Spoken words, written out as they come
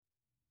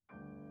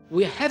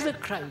we have a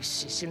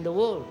crisis in the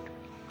world,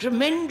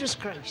 tremendous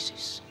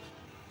crisis,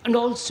 and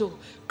also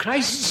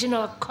crisis in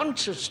our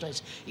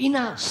consciousness, in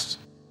us.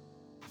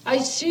 I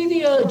see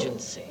the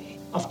urgency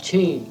of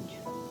change,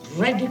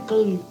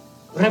 radical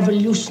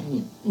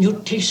revolution,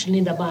 mutation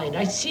in the mind.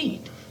 I see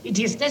it. It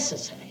is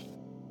necessary.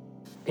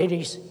 There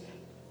is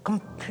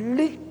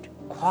complete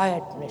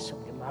quietness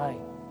of the mind,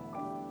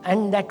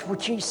 and that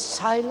which is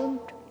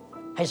silent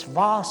has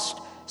vast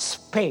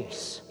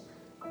space.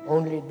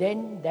 Only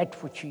then that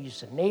which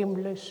is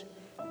nameless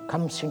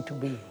comes into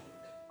being.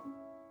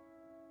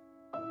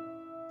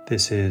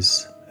 This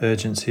is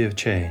Urgency of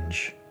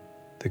Change,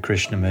 the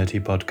Krishnamurti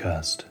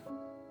podcast.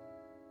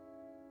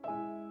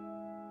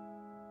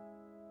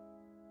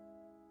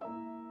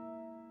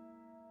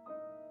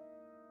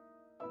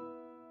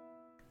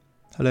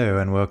 Hello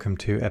and welcome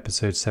to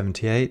episode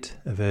 78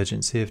 of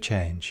Urgency of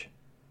Change.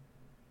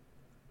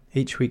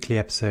 Each weekly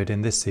episode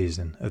in this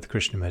season of the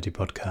Krishnamurti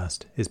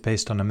podcast is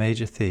based on a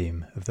major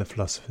theme of the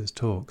philosopher's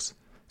talks,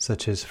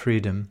 such as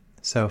freedom,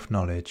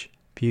 self-knowledge,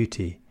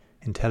 beauty,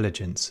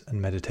 intelligence and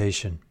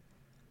meditation.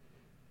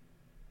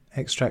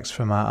 Extracts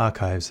from our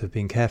archives have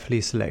been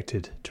carefully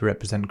selected to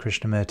represent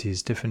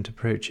Krishnamurti's different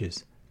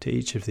approaches to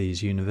each of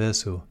these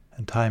universal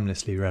and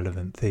timelessly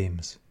relevant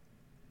themes.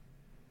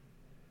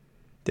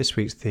 This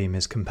week's theme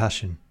is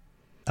compassion.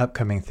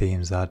 Upcoming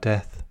themes are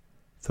death,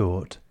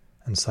 thought,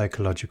 and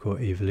psychological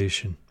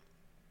evolution.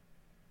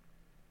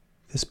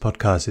 This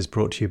podcast is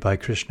brought to you by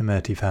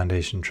Krishnamurti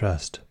Foundation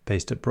Trust,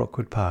 based at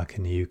Brockwood Park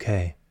in the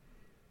UK.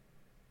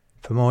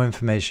 For more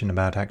information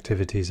about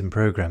activities and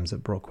programs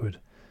at Brockwood,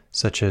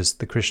 such as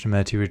the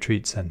Krishnamurti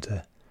Retreat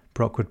Centre,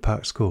 Brockwood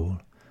Park School,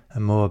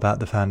 and more about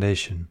the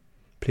Foundation,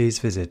 please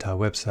visit our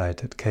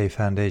website at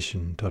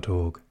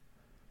kfoundation.org.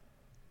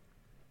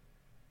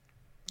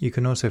 You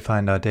can also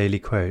find our daily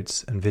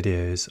quotes and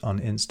videos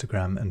on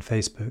Instagram and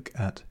Facebook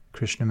at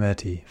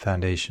Krishnamurti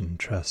Foundation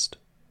Trust.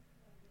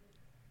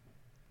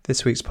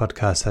 This week's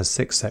podcast has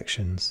 6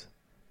 sections.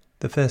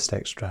 The first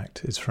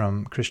extract is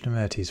from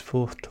Krishnamurti's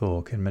 4th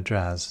talk in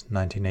Madras,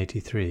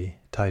 1983,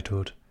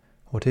 titled,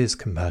 What is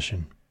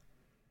Compassion?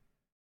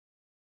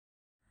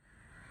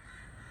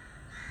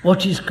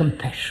 What is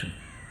compassion?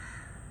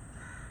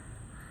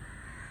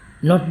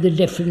 Not the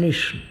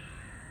definition.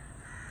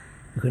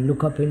 You can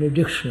look up in a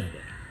dictionary.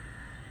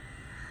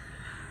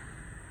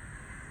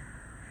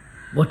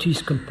 What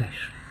is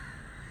compassion?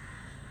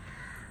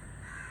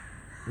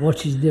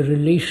 What is the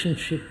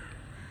relationship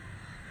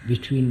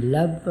between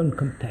love and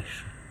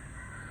compassion?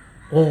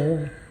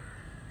 Or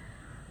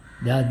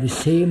they are the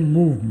same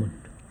movement.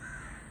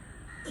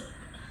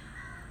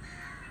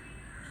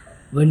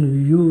 When we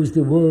use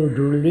the word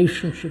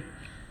relationship,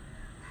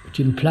 it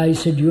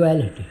implies a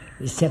duality,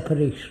 a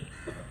separation.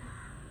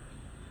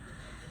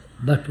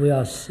 But we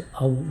are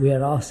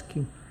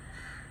asking,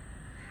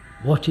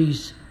 what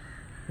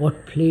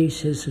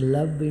place has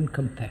love in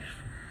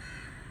compassion?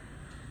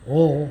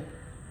 Or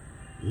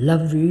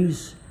love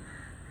is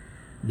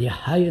the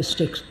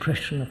highest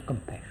expression of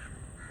compassion.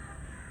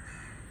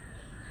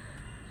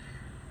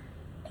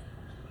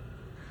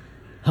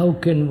 How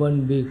can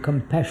one be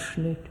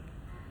compassionate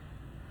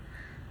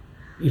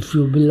if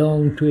you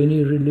belong to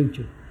any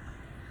religion,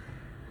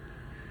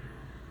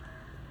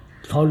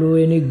 follow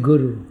any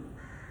guru,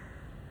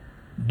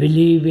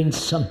 believe in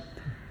something,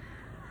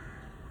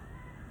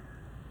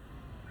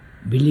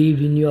 believe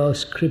in your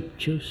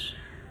scriptures,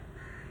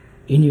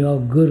 in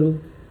your guru,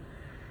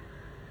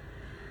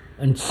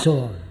 and so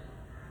on,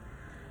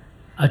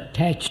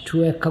 attached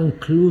to a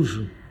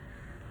conclusion?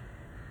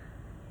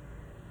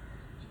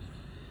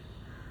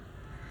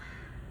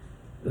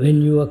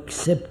 When you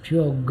accept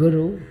your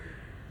guru,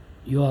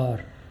 you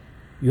have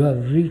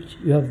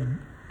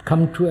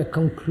come to a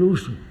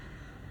conclusion.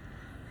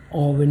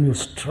 Or when you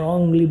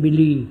strongly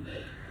believe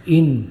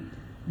in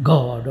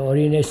God or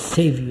in a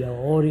savior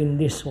or in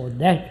this or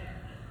that,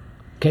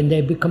 can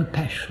there be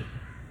compassion?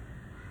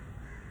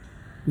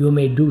 You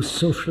may do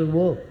social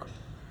work,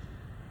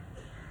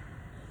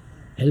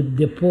 help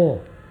the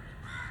poor,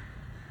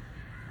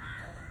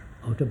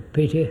 out of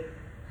pity,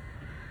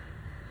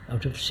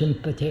 out of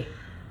sympathy,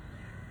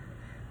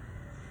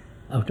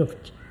 out of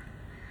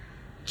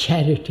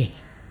charity.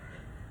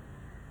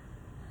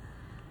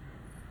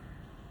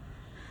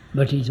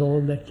 But is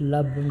all that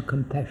love and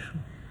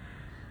compassion?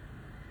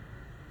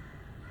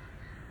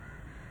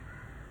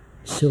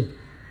 So,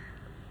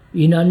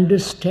 in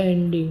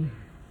understanding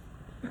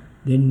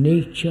the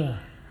nature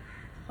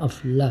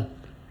of love,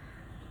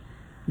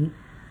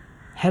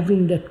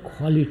 having that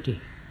quality,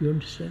 you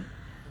understand,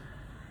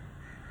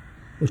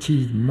 which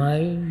is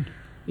mind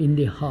in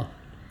the heart,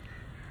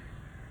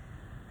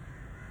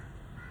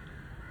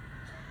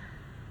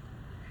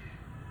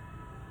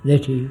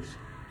 that is,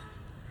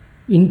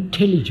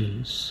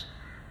 intelligence,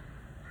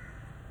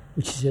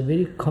 which is a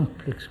very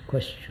complex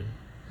question.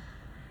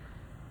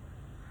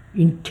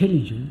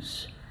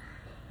 Intelligence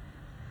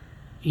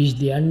is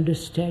the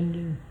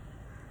understanding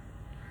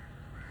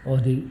or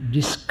the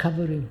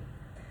discovering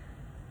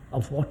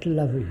of what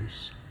love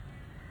is.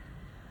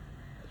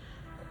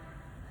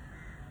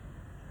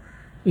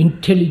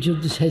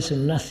 Intelligence has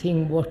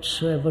nothing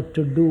whatsoever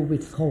to do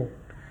with thought,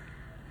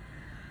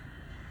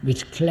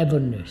 with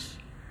cleverness,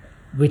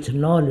 with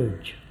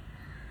knowledge.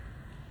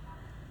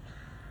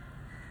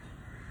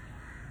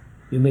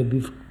 You may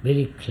be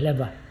very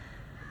clever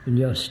in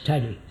your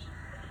studies,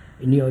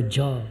 in your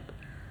job,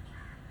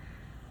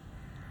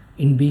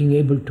 in being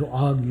able to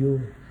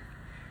argue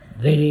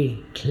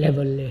very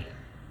cleverly,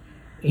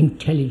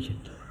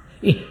 intelligently,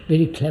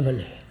 very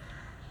cleverly,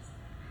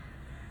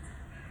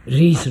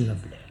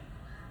 reasonably.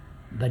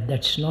 But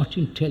that's not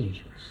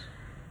intelligence.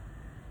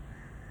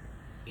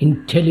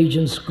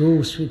 Intelligence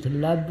goes with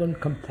love and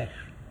compassion.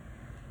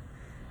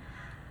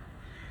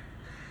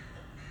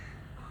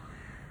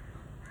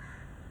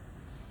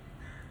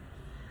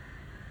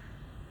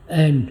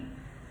 And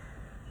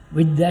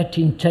with that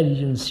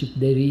intelligence,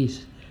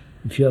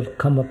 if you have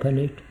come upon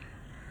it,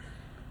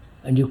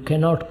 and you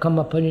cannot come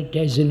upon it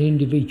as an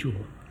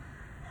individual,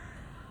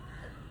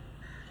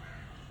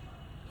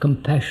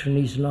 compassion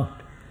is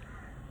not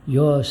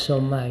yours or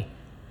mine.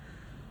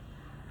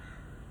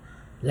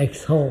 Like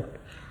thought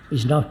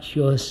is not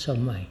yours or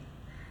mine.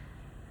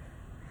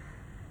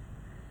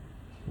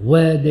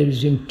 Where there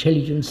is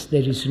intelligence,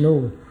 there is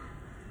no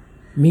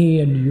me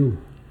and you.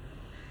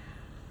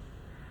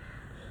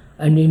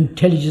 And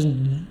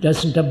intelligence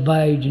doesn't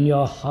abide in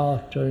your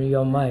heart or in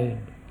your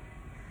mind.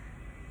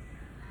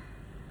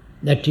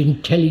 That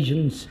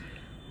intelligence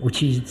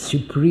which is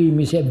supreme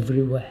is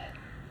everywhere.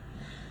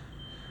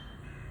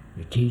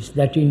 It is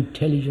that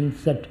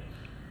intelligence that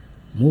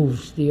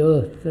moves the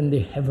earth and the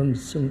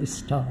heavens and the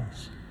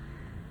stars.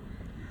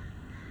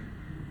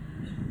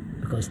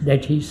 Because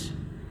that is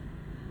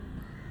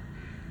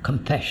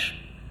compassion.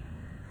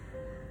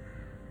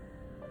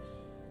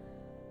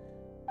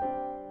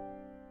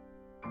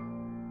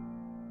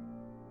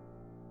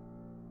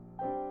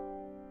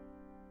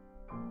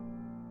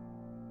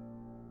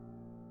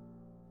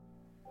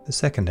 The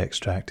second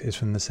extract is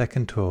from the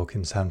second talk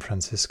in San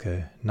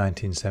Francisco,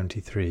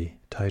 1973,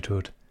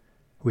 titled,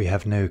 "We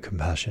Have No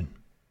Compassion."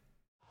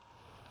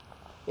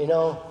 You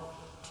know,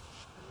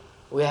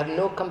 we have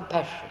no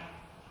compassion.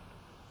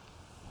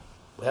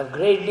 We have a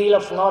great deal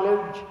of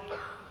knowledge,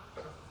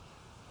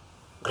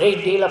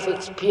 great deal of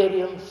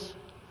experience.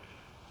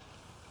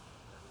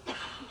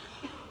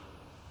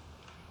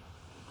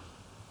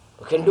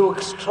 We can do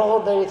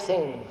extraordinary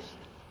things,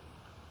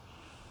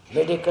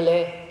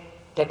 medically,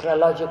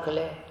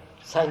 technologically,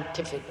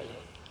 scientifically,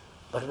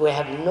 but we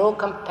have no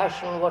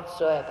compassion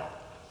whatsoever.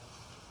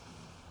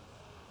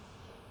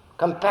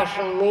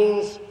 Compassion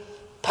means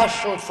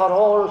passion for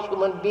all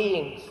human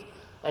beings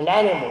and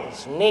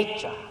animals,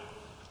 nature.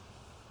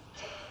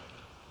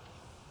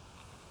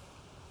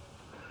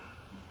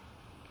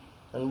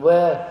 And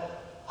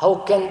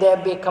how can there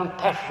be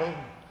compassion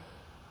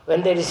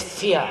when there is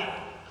fear?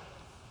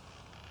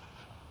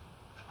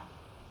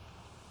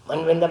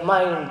 And when the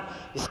mind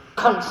is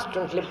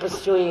constantly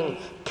pursuing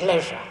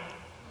pleasure.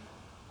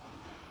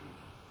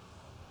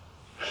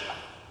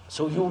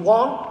 So you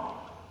want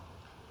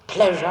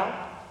pleasure,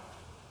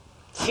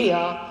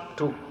 fear,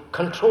 to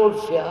control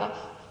fear,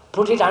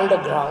 put it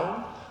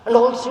underground, and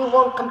also you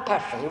want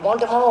compassion. You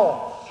want them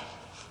all.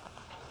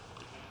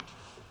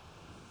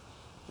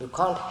 You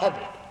can't have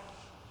it.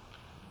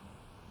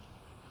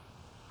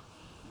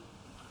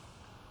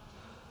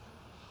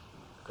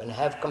 You can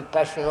have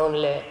compassion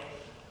only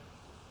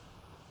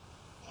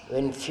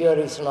when fear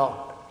is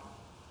not.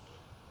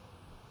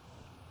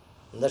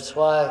 And that's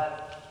why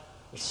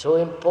it's so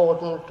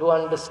important to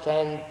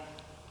understand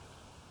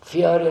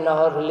fear in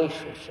our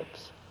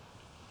relationships.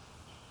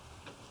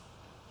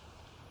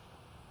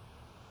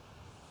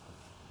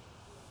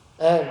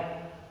 And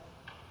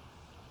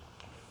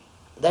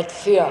that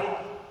fear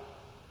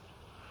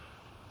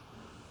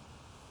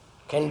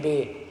can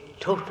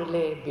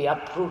totally be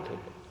uprooted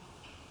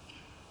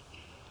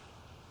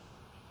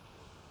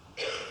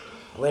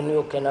when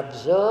you can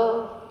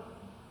observe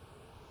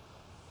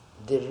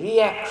the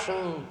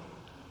reaction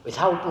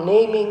without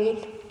naming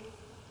it,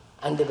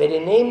 and the very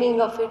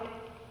naming of it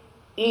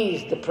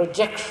is the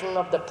projection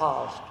of the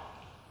past.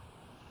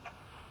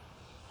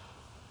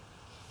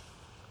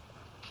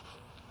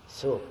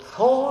 So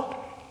thought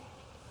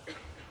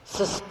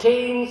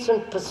sustains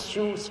and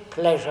pursues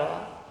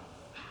pleasure,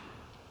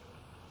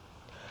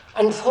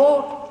 and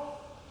thought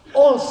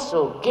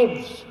also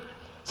gives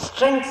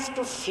strength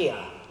to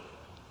fear.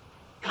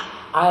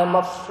 I am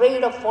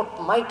afraid of what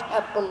might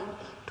happen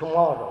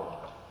tomorrow.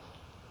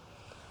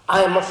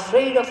 I am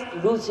afraid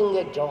of losing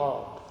a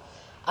job.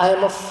 I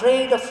am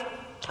afraid of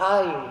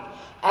time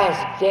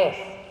as death.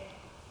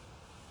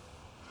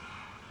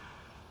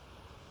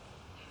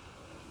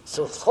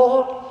 So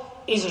thought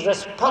is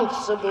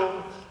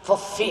responsible for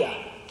fear.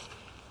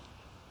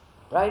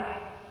 Right?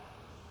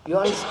 You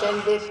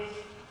understand this?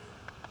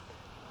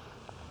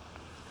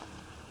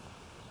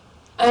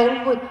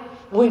 And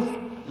with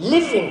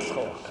living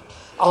thought,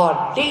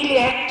 our daily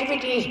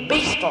activity is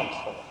based on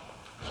thought.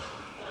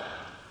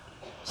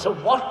 So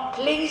what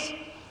place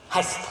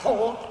has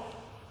thought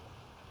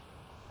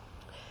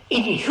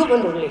in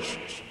human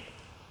relationship?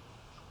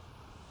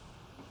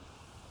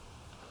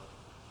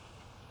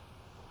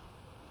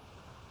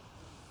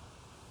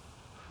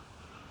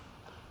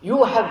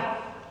 you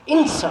have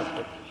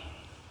insulted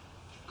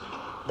me.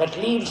 That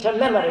leaves a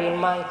memory in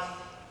my,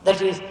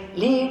 that is,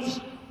 leaves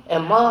a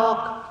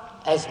mark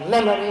as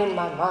memory in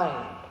my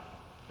mind.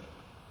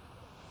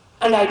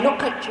 And I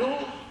look at you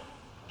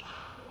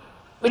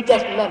with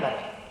that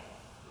memory.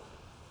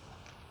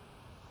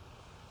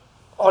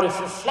 Or if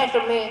you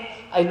flatter me,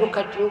 I look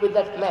at you with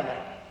that memory.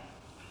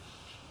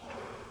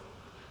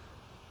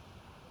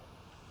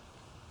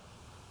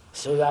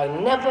 So I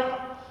never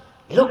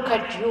look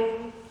at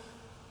you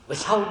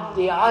without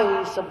the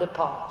eyes of the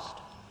past.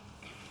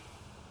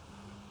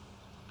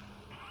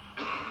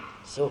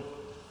 So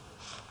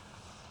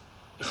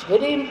it's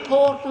very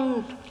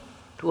important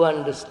to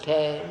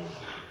understand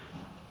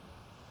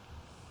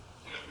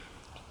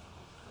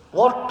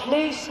what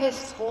place has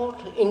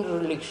thought in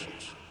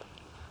relationship.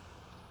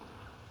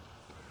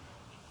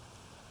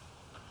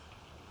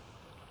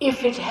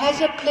 If it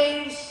has a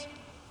place,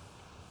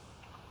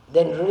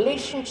 then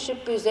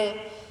relationship is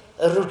a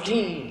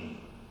routine,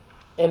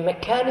 a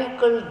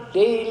mechanical,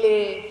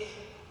 daily,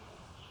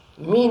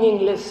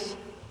 meaningless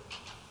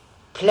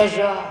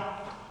pleasure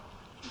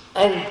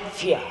and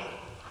fear.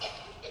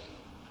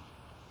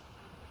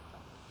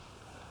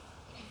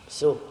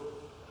 So,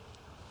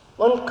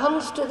 one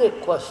comes to the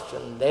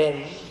question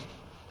then,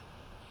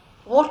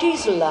 what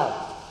is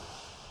love?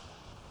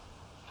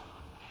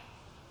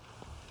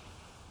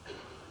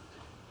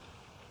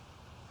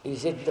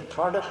 Is it the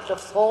product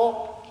of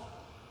thought?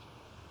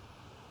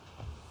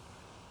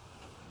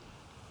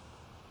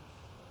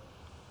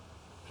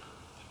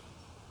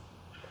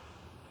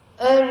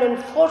 And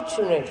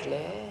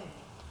unfortunately,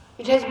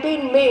 it has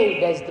been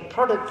made as the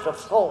product of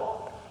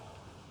thought.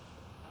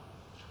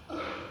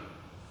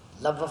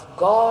 Love of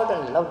God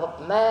and love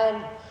of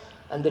man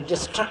and the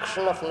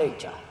destruction of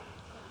nature.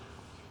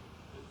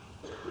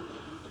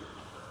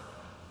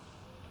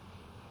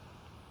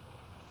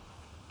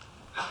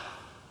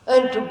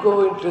 And to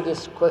go into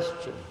this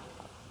question,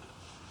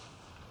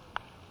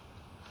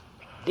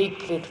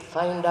 deeply to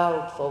find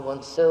out for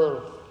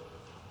oneself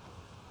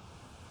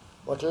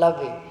what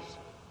love is.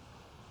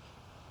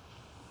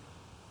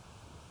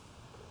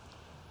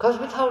 Because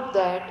without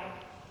that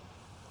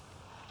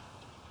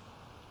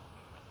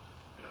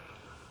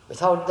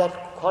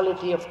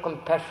quality of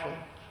compassion,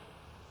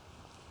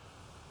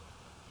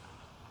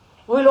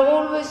 we'll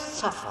always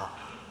suffer.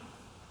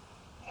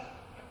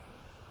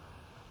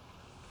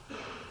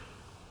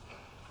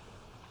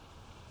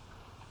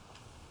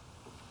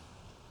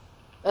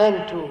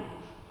 And to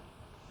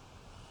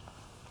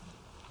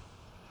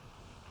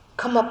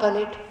come upon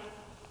it,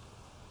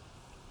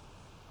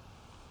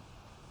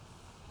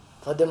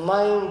 for the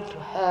mind to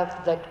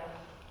have that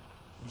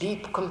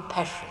deep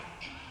compassion,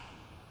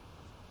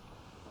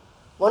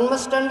 one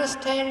must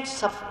understand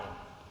suffering.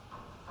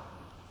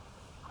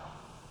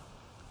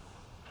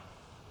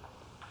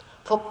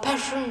 For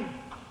passion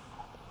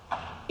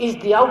is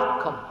the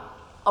outcome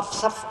of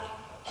suffering.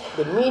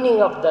 The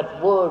meaning of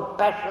that word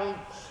passion,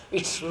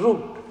 its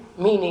root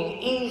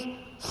meaning is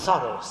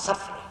sorrow,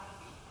 suffering.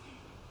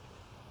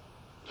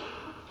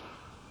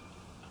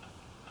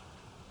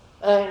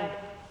 And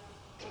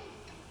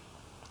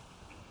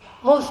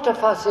most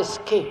of us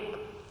escape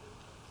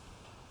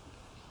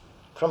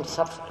from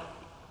suffering.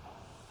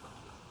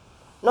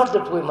 Not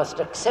that we must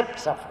accept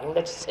suffering,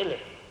 that's silly.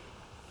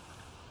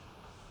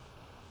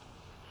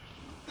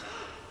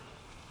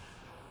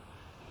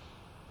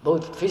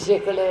 Both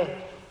physically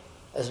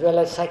as well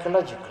as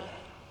psychologically.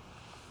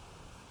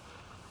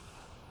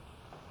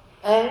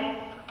 And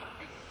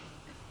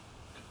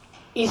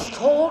is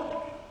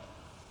thought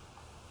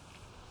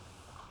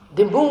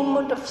the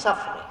movement of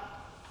suffering?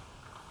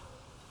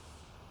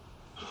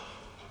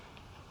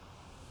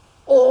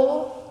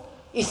 Or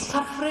is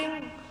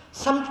suffering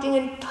something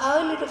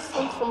entirely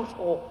different from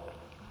thought?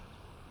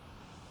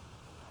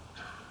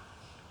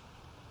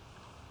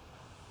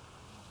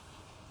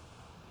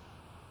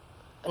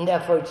 And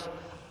therefore it's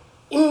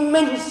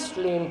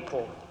immensely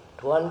important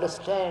to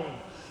understand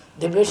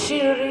the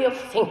machinery of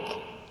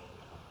thinking.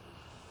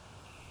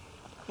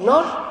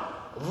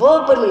 Not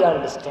verbally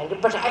understand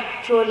it, but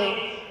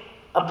actually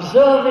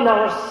observe in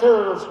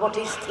ourselves what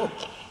is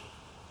thinking.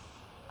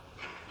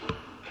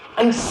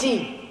 And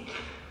see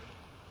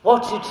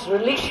what its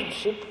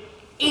relationship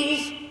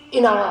is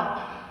in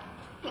our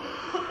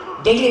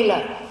daily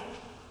life.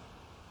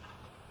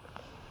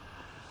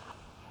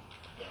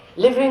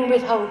 Living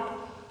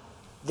without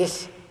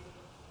this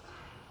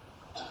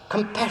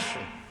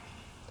compassion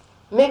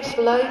makes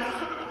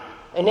life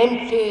an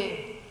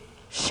empty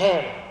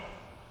shell,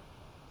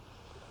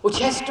 which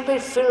has to be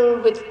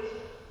filled with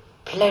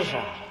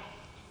pleasure.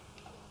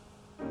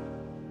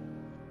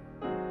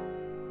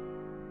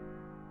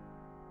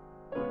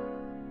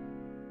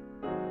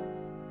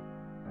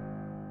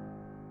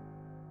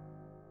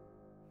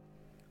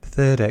 The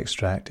third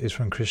extract is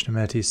from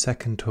Krishnamurti's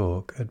second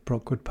talk at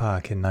Brockwood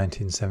Park in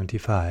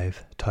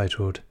 1975,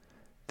 titled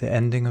 "The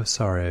Ending of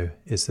Sorrow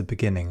is the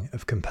Beginning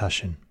of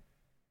Compassion."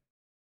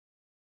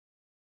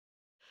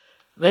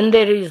 When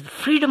there is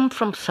freedom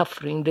from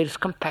suffering, there is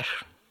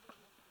compassion.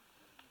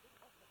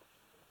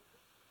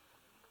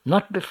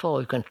 Not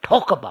before. You can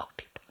talk about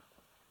it.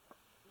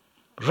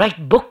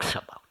 Write books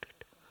about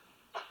it.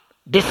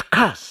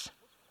 Discuss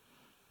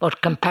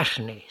what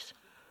compassion is.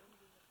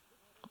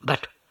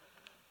 But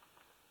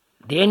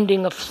the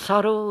ending of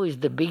sorrow is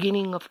the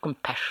beginning of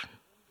compassion.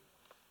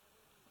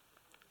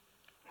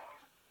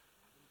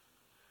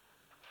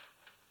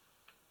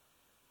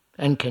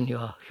 And can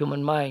your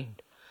human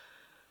mind,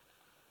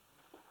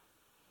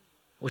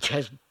 which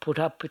has put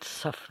up with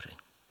suffering,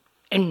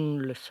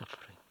 endless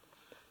suffering,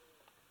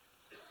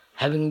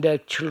 having their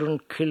children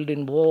killed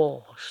in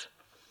wars,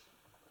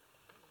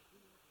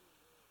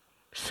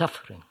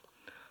 suffering,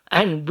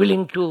 and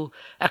willing to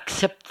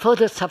accept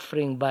further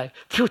suffering by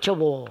future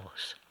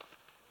wars.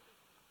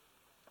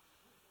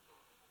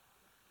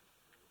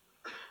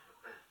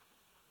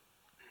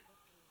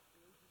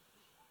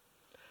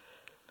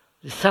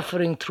 The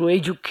suffering through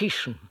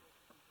education.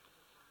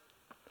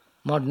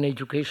 Modern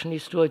education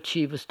is to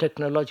achieve as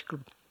technological,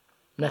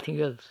 nothing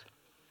else.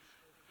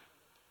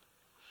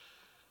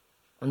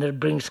 And that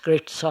brings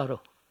great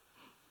sorrow.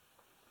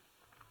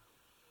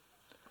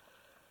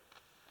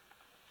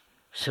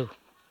 So,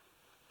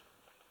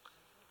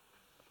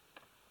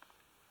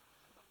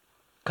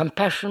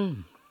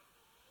 compassion,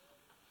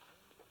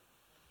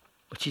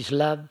 which is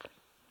love,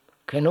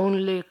 can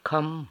only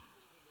come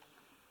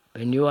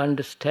when you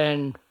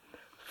understand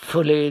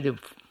fully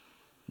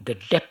the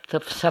depth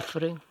of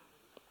suffering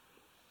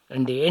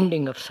and the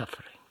ending of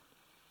suffering.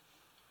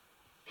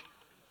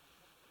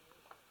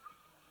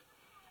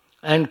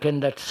 And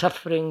can that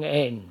suffering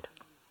end?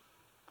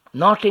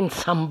 Not in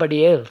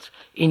somebody else,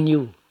 in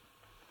you.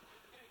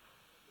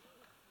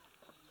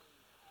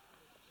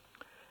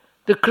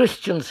 The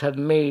Christians have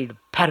made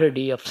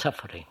parody of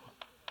suffering.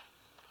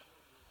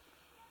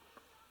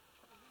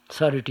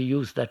 Sorry to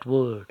use that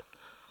word,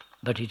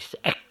 but it is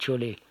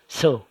actually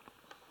so.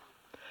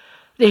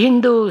 The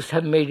Hindus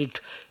have made it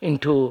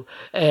into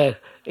an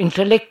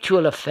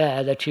intellectual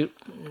affair that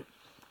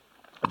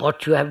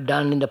what you have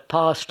done in the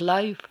past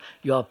life,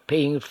 you are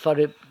paying for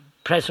a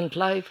present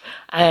life,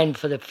 and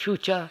for the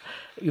future,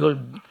 there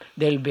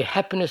will be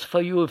happiness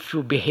for you if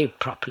you behave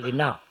properly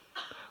now.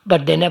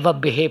 But they never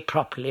behave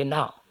properly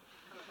now.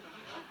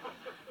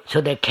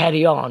 So they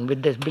carry on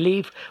with this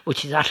belief,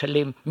 which is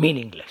utterly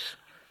meaningless.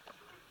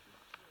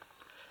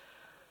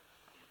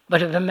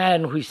 But if a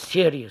man who is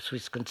serious, who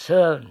is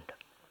concerned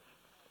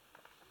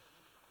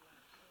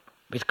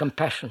with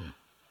compassion,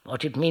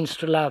 what it means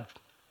to love,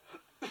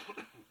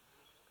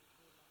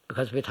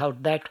 because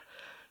without that,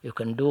 you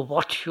can do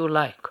what you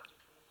like.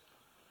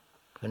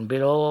 You can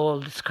build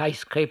all the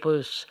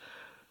skyscrapers,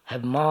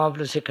 have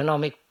marvelous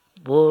economic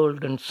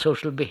world and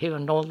social behavior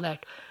and all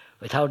that.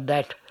 Without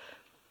that,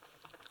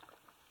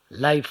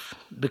 life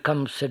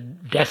becomes a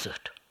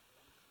desert.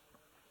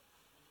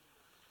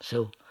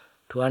 So,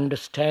 to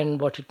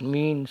understand what it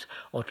means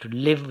or to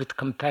live with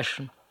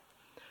compassion,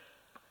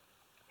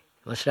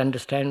 you must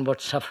understand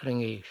what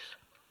suffering is.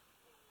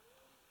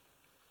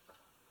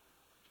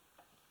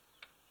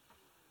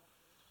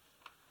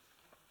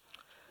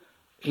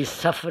 Is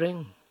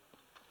suffering,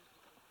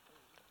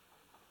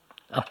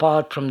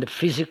 apart from the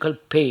physical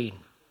pain,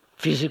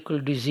 physical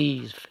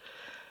disease,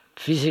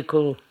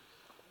 physical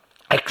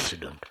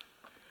accident,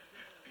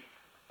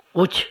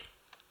 which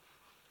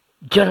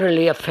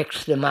generally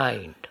affects the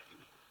mind,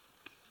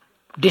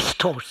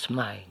 distorts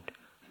mind.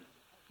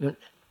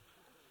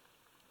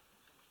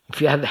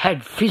 If you have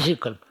had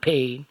physical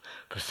pain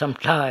for some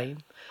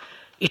time,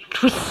 it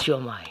twists your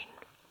mind.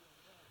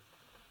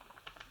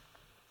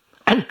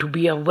 And to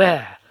be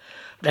aware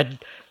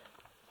that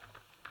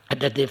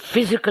the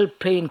physical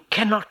pain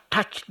cannot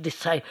touch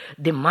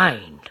the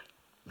mind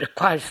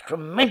requires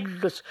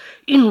tremendous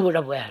inward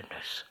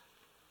awareness.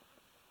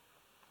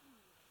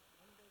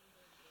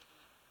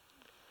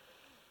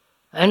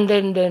 And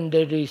then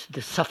there is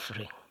the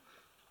suffering.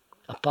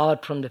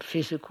 Apart from the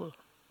physical,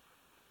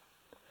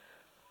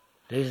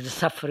 there is the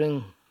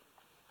suffering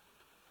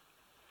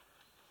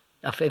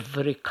of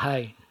every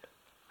kind.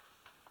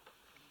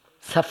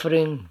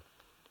 Suffering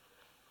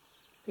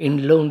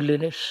in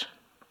loneliness,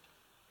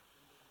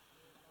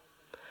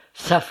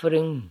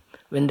 suffering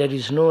when there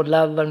is no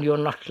love and you are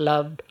not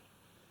loved,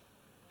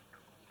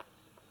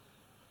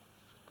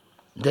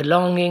 the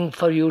longing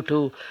for you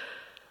to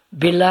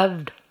be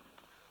loved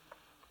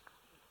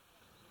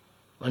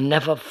and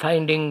never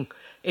finding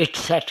it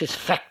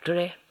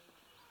satisfactory,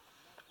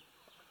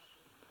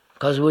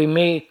 because we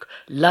make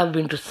love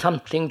into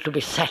something to be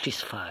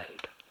satisfied.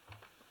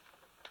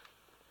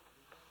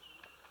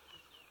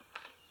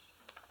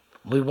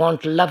 We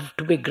want love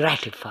to be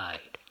gratified.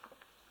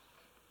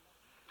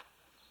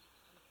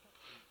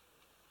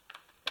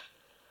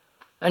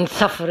 And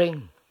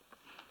suffering,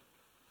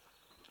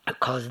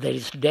 because there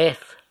is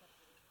death.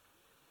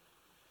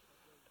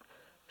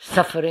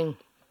 Suffering,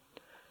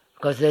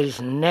 because there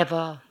is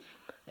never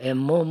a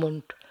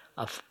moment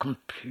of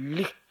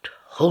complete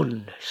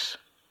wholeness.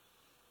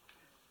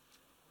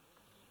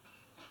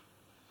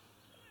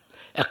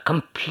 A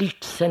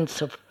complete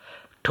sense of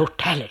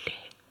totality.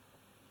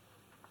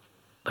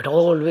 But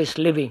always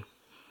living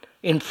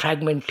in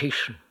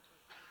fragmentation,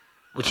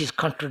 which is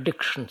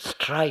contradiction,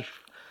 strife,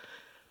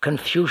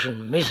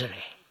 confusion,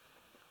 misery.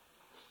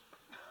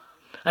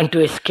 And to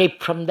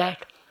escape from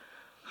that,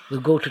 we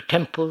go to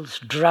temples,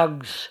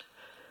 drugs,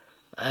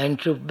 and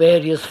to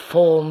various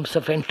forms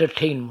of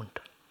entertainment,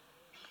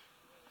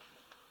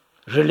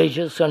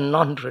 religious and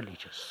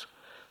non-religious,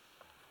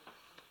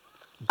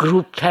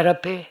 group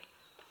therapy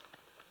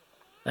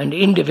and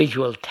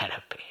individual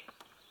therapy.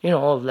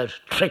 All the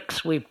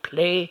tricks we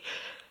play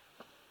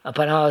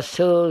upon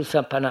ourselves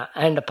upon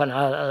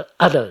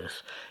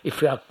others,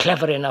 if we are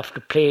clever enough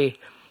to play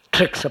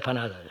tricks upon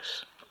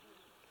others.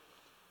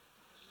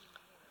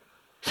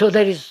 So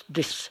there is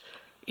this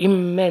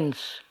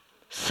immense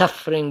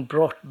suffering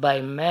brought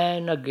by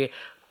man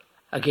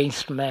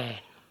against man.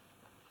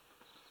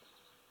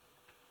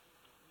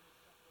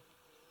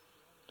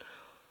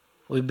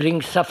 We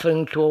bring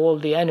suffering to all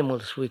the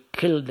animals. We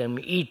kill them,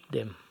 eat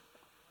them.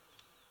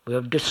 We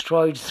have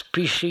destroyed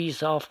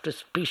species after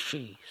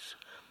species.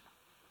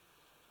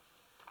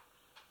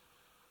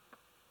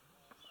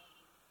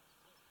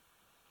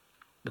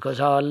 Because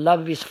our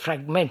love is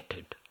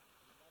fragmented.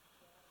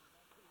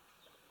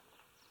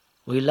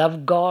 We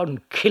love God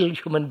and kill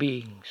human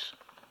beings.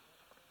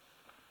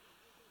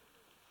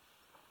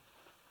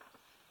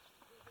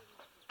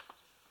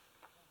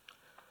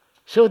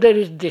 So there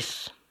is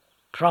this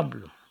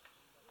problem.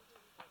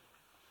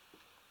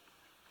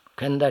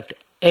 Can that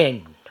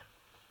end?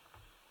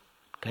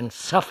 Can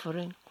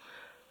suffering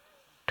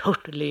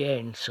totally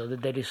end so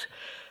that there is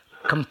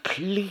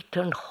complete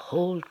and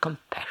whole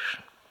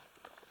compassion?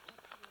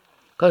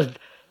 Because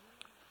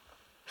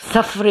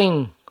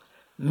suffering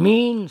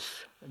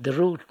means, the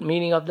root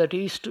meaning of that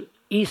is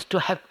to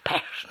have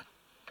passion.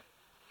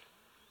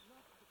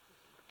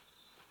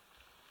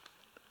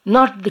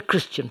 Not the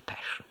Christian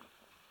passion.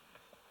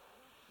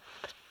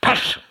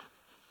 Passion.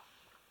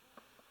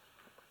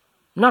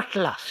 Not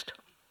lust.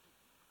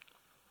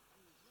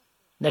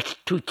 That's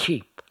too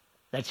cheap.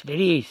 That's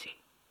very easy.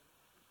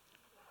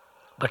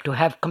 But to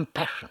have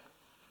compassion,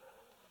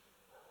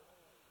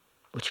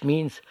 which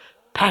means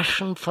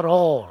passion for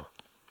all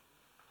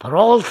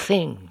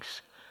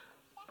things.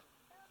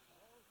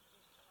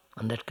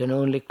 And that can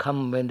only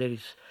come when there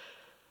is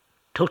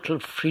total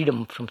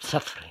freedom from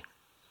suffering.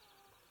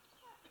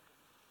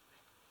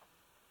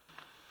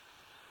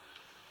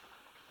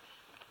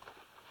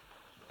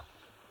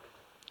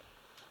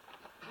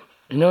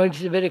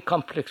 It's a very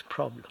complex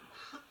problem.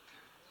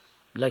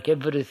 Like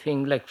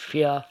everything, like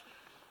fear,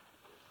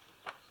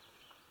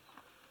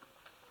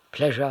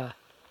 pleasure,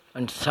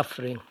 and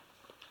suffering.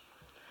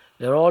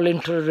 They're all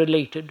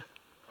interrelated.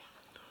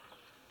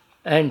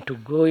 And to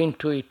go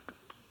into it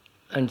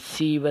and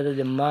see whether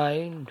the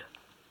mind,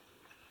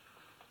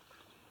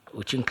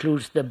 which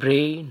includes the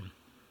brain,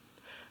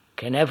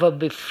 can ever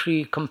be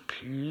free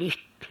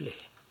completely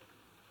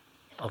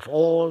of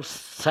all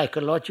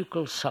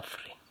psychological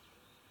suffering,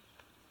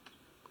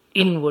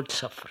 inward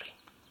suffering.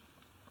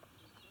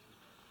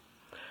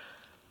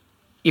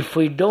 If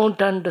we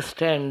don't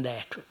understand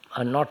that,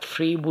 are not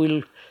free,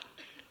 we'll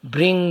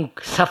bring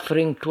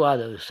suffering to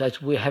others,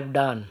 as we have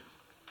done.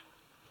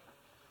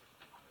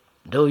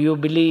 Though you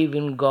believe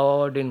in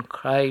God, in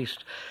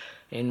Christ,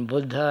 in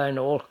Buddha, and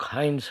all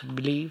kinds of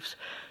beliefs,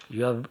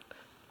 you have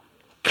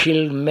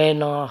killed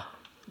men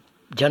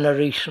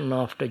generation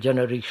after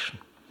generation.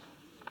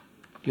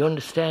 You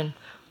understand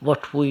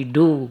what we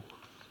do,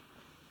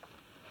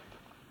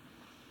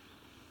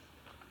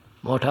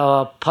 what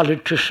our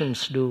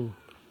politicians do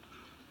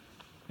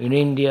in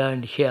India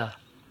and here.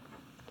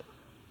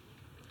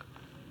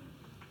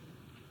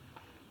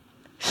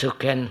 So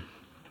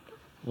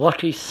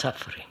what is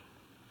suffering?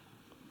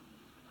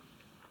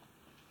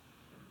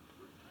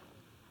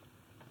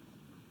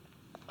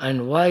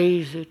 And why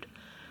is it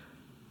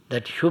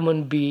that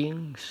human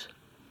beings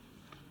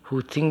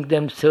who think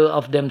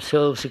of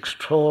themselves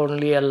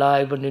extraordinarily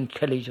alive and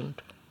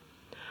intelligent,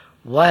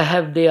 why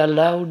have they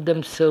allowed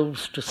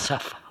themselves to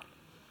suffer?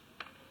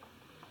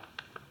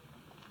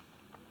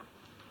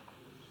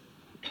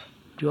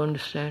 Do you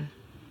understand?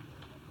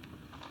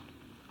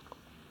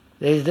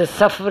 There is the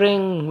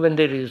suffering when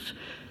there is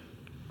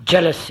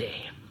jealousy.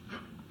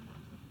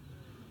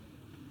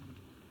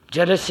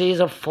 Jealousy is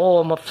a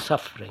form of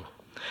suffering,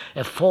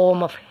 a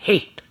form of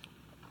hate.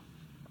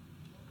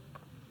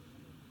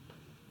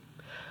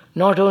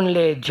 Not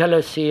only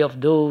jealousy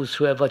of those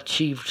who have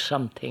achieved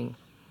something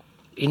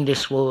in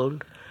this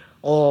world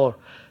or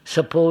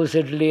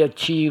supposedly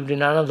achieved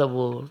in another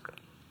world.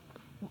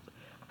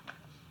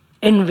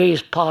 Envy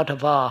is part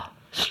of our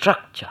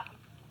structure,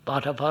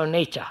 part of our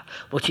nature,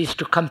 which is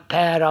to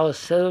compare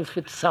ourselves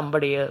with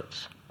somebody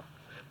else.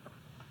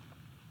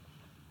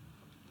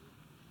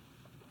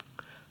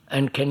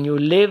 And can you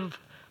live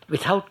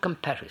without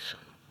comparison?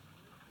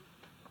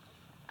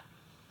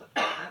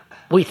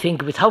 We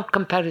think without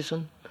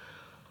comparison,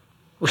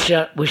 we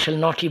shall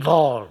not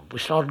evolve, we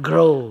shall not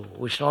grow,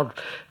 we shall not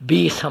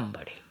be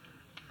somebody.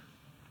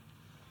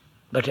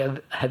 But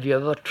have you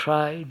ever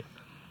tried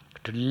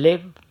to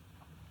live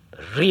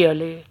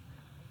really,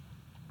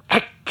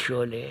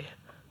 actually,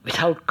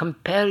 without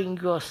comparing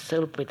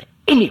yourself with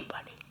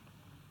anybody.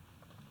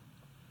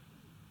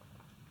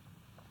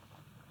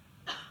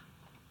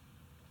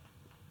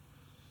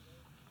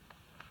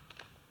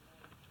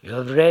 You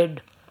have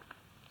read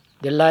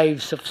the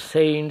lives of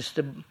saints,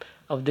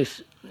 of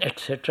this,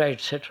 etc.,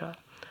 etc.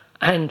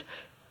 And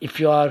if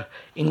you are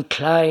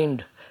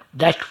inclined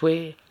that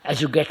way,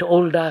 as you get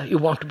older, you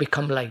want to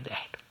become like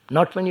that.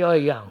 Not when you are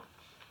young.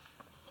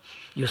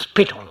 You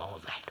spit on all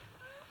that.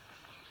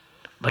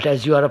 But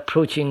as you are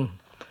approaching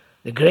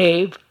the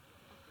grave,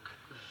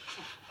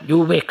 you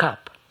wake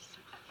up.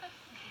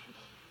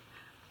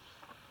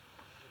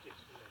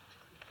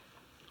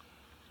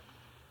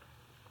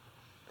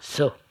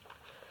 So,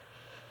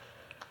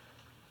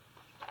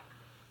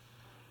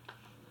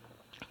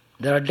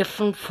 there are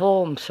different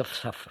forms of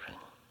suffering.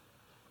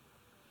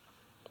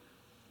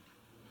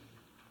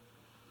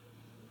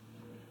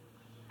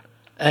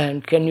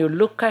 And can you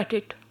look at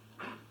it,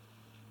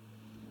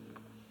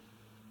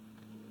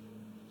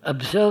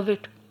 observe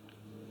it,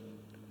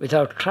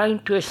 without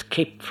trying to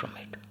escape from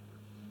it?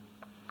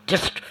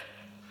 Just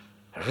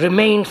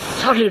remain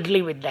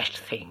solidly with that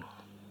thing.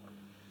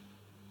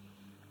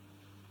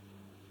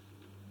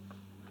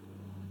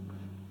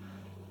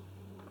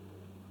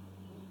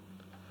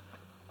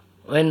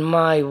 When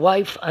my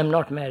wife, I'm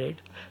not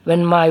married,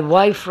 when my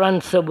wife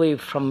runs away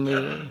from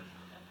me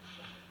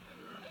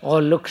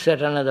or looks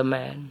at another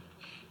man,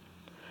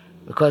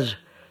 because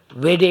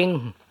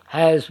wedding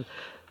has,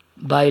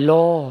 by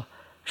law,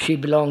 she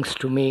belongs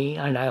to me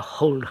and I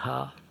hold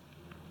her.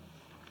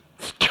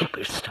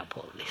 Stupid stuff,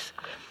 all this.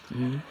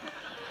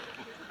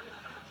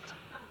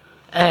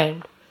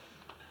 And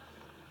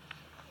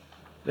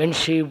when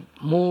she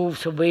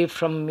moves away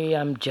from me,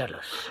 I'm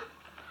jealous.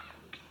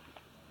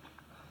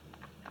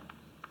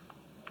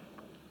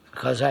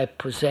 Because I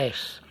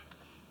possess.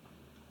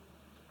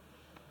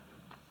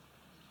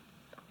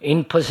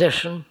 In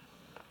possession,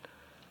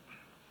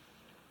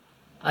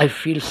 I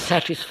feel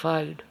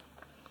satisfied,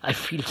 I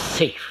feel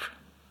safe.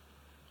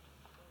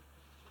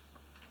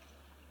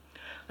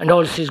 And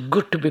also it's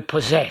good to be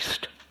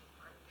possessed.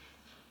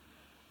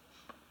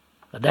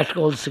 But that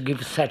also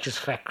gives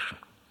satisfaction.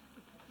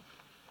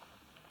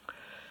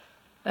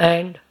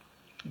 And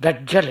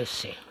that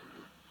jealousy,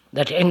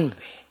 that envy,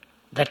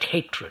 that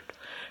hatred,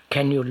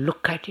 can you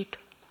look at it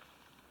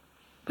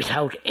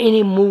without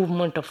any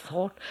movement of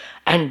thought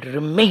and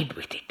remain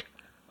with it?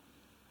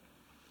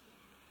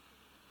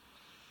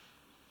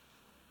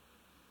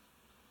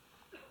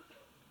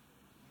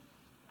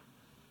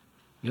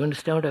 You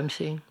understand what I'm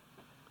saying?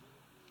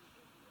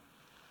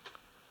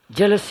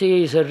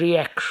 Jealousy is a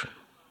reaction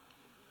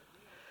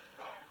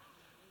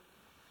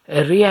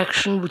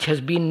which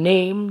has been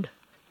named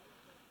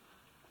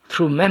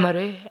through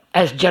memory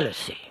as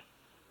jealousy.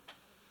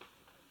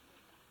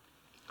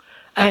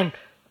 And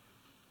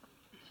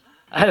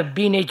I have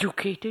been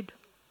educated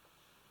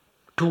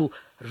to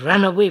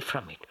run away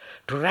from it,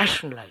 to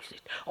rationalize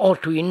it, or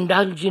to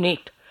indulge in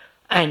it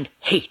and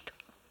hate,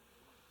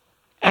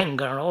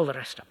 anger and all the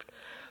rest of it.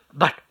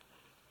 But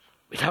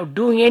without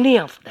doing any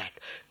of that,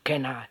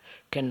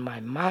 can my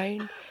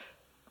mind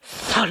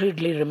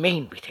solidly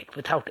remain with it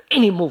without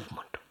any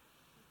movement?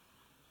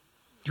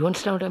 Do you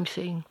understand what I'm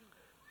saying?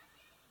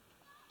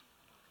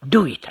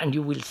 Do it and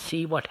you will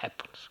see what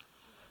happens.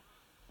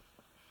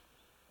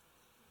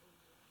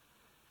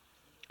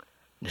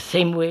 The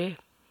same way,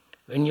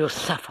 when you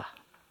suffer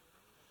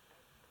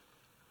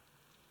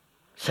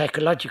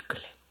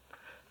psychologically,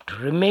 to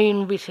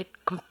remain with it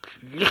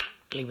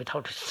completely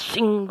without a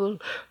single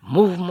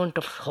movement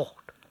of thought.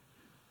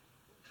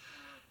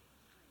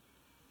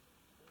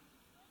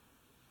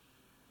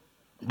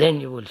 Then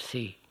you will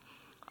see,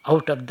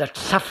 out of that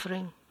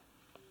suffering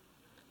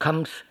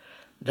comes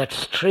that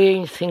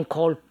strange thing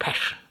called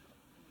passion.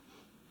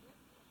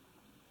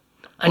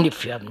 And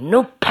if you have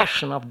no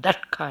passion of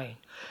that kind,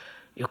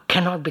 you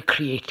cannot be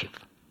creative.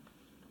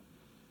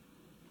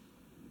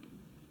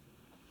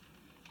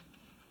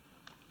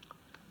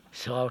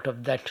 So out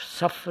of that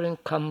suffering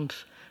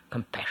comes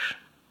compassion.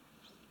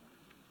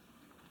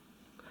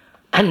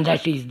 And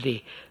that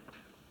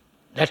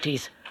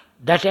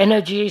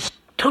energy is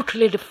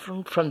totally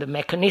different from the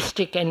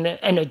mechanistic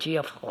energy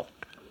of thought.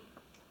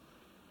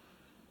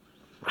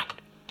 Right.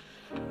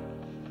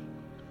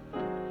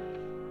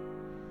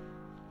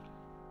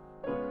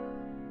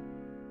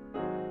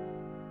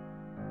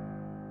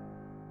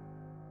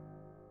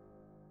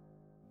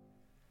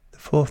 The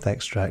fourth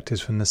extract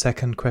is from the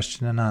second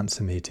question and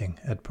answer meeting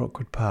at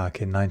Brockwood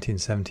Park in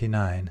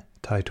 1979,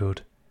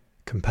 titled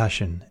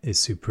Compassion is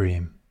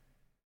Supreme.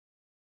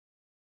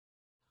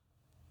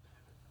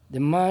 The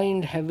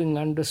mind, having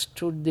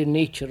understood the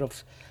nature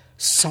of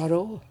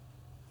sorrow,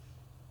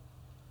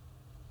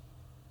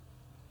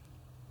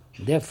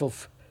 therefore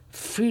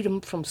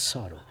freedom from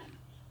sorrow,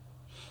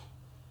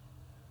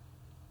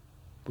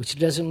 which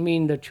doesn't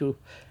mean that you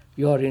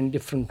are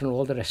indifferent and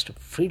all the rest of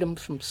it. Freedom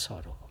from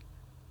sorrow.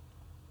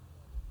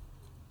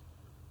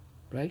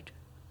 Right?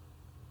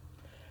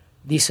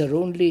 These are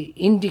only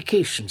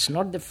indications,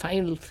 not the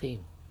final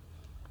thing.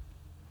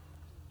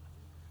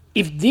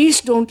 If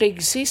these don't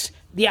exist,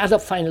 the other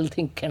final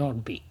thing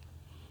cannot be.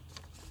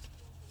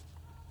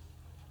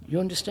 You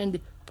understand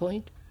the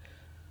point?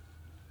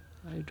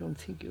 I don't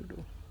think you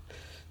do.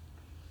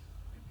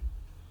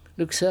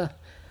 Look, sir,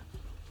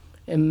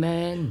 a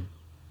man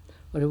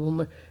or a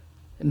woman,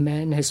 a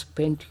man has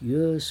spent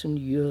years and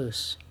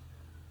years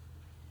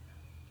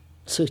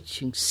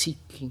searching,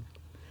 seeking,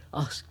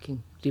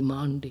 asking,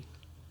 demanding,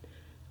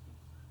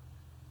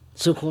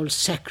 so-called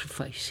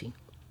sacrificing,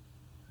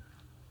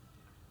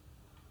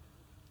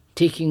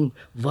 taking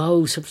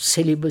vows of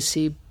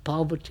celibacy,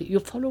 poverty. You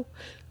follow?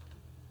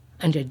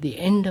 And at the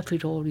end of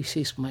it all, he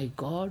says, my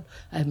God,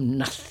 I have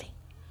nothing.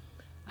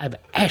 I have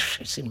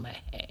ashes in my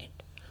hand.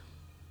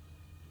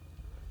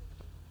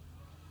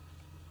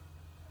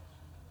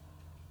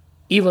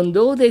 Even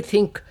though they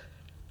think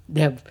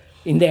they have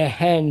in their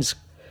hands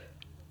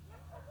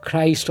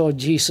Christ or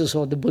Jesus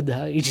or the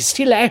Buddha, it is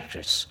still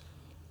ashes.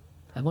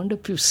 I wonder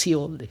if you see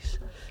all this.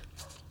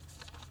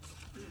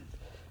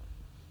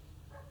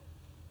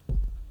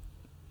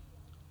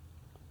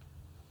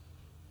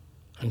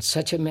 And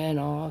such a man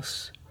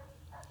asks,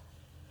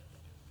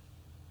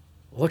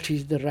 what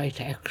is the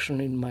right action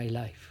in my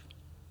life?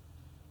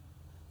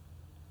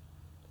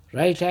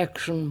 Right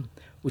action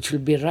which will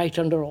be right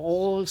under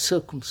all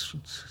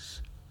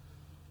circumstances.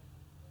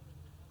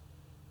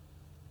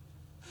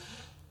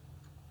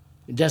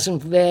 It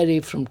doesn't vary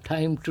from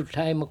time to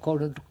time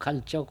according to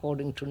culture,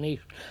 according to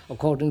nation,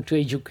 according to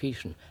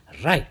education.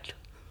 Right,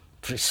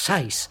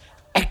 precise,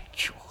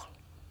 actual.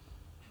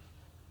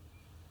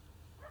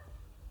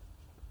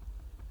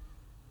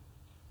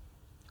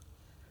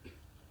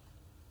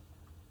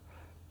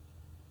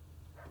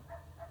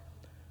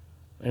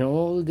 And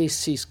all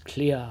this is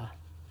clear,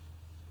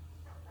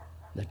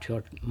 that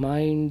your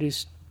mind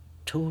is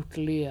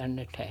totally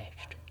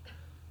unattached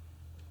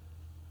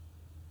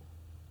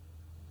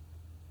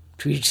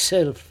to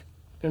itself,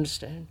 you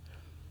understand?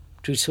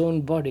 To its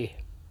own body.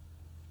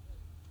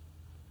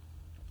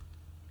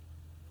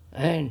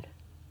 And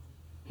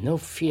no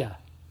fear.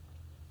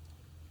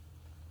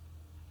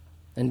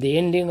 And the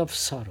ending of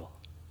sorrow.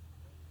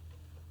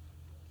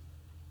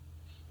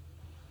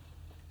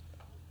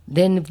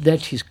 Then if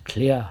that is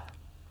clear,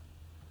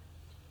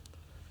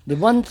 the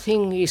one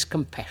thing is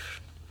compassion.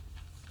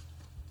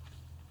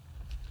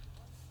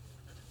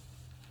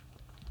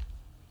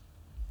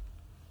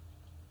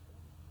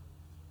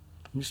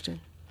 Understand?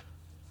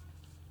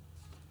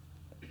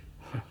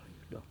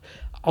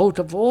 Out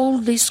of all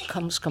this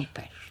comes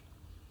compassion.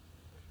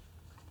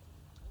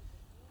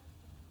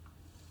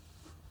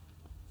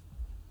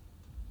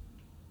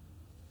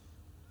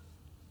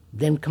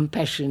 Then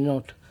compassion,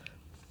 not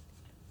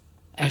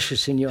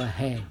ashes in your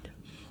hand.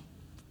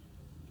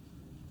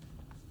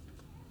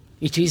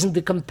 It isn't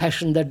the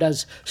compassion that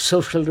does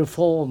social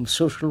reform,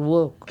 social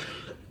work.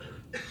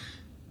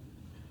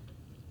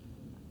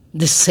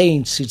 The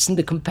saints, it's in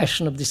the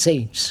compassion of the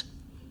saints.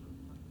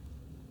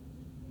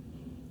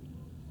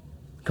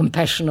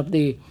 Compassion of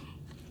the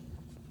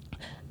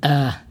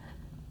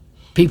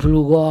people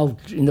who go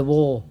out in the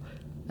war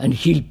and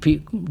heal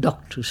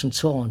doctors and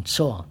so on,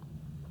 so on.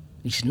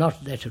 It's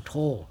not that at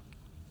all.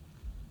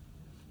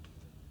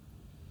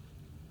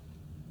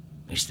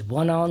 It's the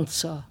one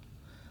answer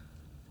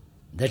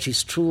that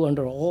is true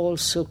under all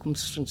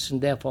circumstances,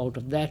 and therefore out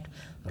of that,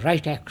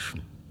 right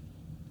action.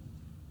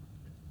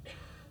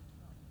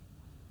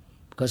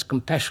 Because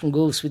compassion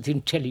goes with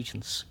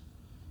intelligence.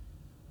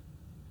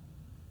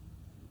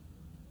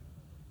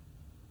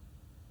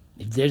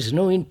 If there is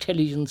no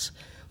intelligence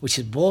which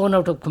is born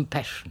out of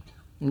compassion,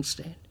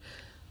 instead,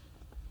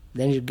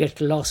 then you get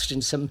lost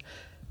in some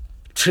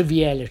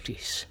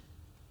trivialities.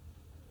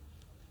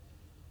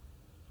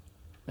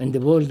 And the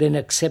world then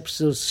accepts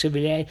those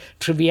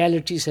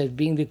trivialities as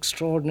being the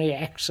extraordinary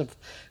acts of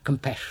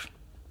compassion.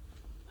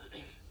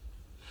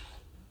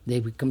 They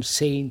become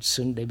saints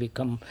and they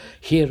become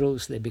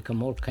heroes, they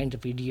become all kinds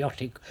of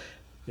idiotic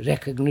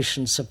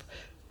recognitions of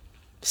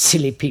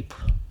silly people.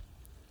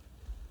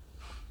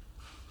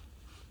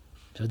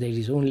 So there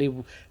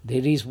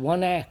is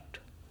one act,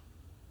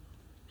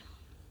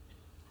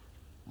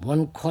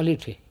 one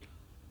quality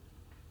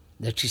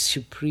that is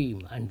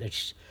supreme, and that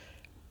is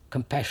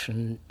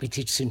compassion with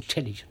its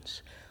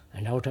intelligence.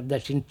 And out of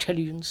that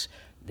intelligence,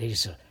 there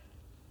is a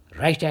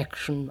right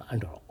action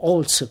under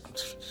all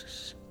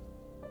circumstances.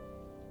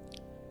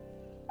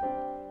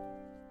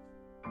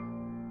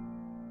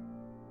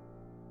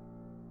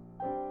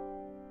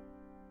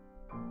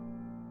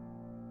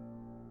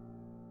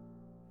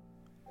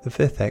 The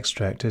fifth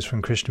extract is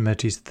from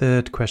Krishnamurti's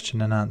third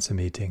question and answer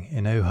meeting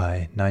in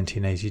Ojai,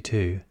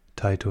 1982,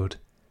 titled,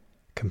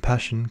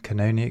 Compassion Can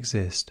Only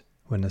Exist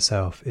When the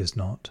Self Is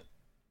Not.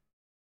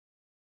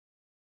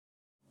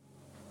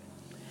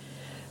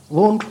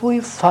 Won't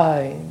we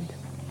find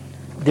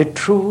the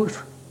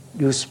truth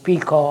you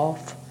speak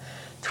of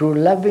through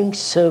loving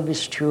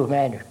service to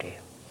humanity,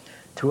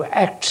 through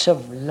acts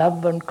of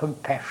love and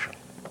compassion?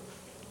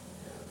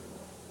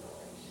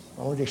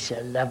 Oh, this is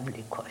a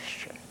lovely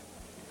question.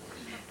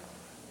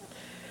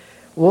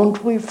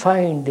 Won't we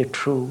find the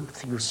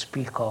truth you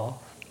speak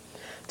of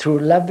through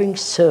loving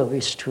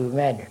service to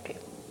humanity,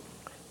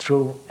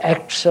 through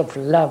acts of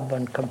love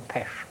and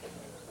compassion?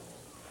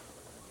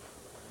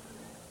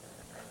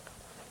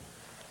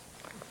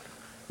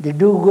 The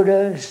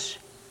do-gooders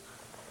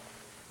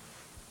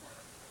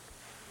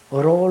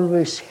were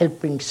always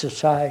helping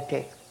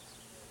society,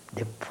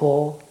 the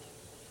poor,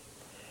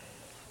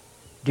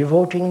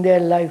 devoting their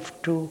life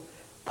to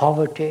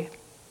poverty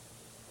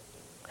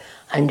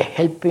and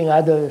helping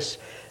others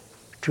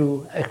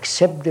to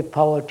accept the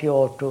poverty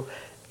or to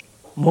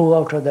move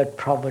out of that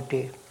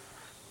poverty.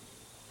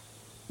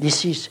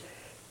 This is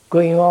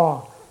going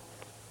on,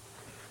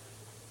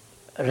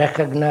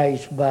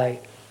 recognized by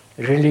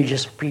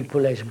religious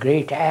people as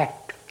great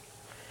act,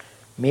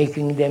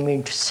 making them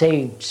into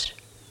saints.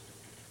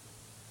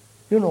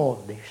 You know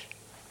all this.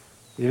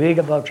 You read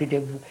about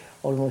it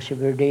almost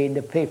every day in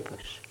the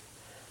papers.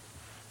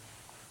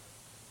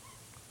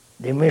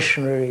 The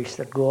missionaries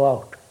that go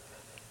out.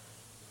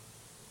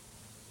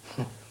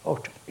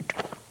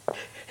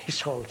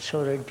 It's all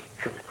so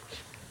ridiculous.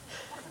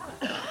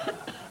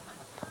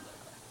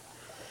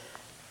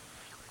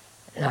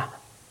 Now,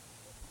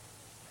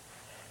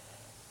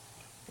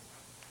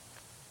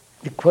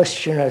 the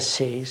questioner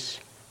says,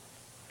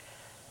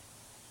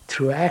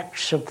 through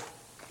acts of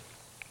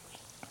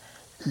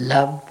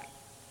love,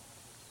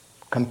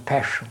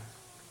 compassion,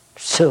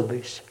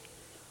 service,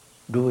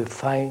 do we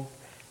find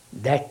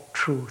that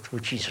truth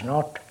which is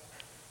not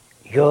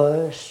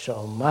yours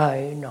or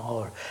mine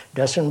or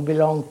doesn't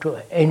belong to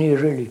any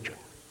religion.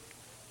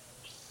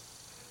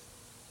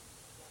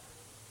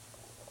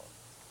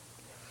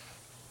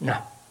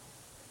 Now,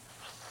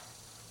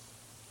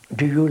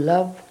 do you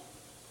love?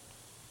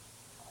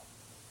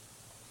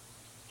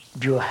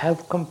 Do you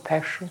have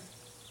compassion?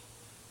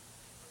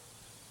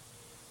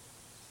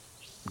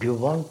 Do you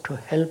want to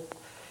help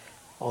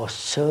or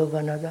serve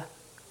another?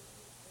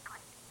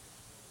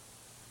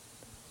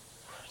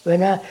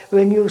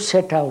 When you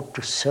set out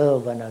to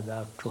serve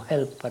another, to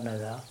help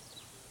another,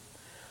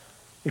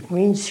 it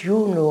means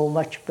you know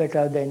much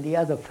better than the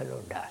other fellow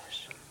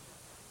does.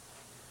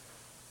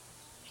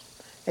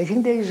 I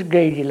think there is a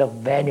great deal of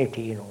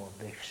vanity in all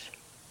this.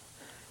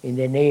 In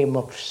the name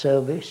of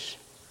service,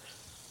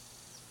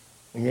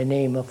 in the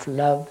name of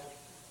love.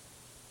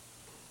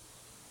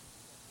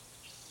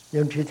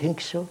 Don't you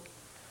think so?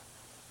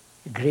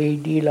 A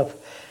great deal of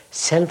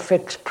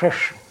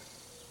self-expression.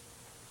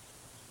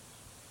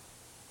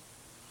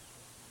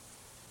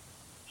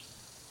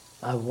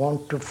 I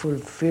want to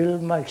fulfill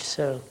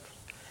myself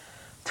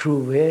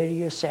through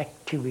various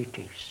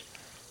activities.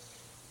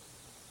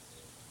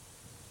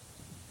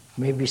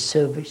 Maybe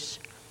service,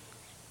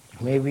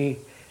 maybe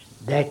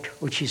that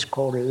which is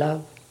called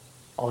love,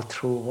 or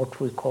through what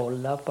we call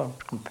love and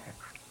compassion.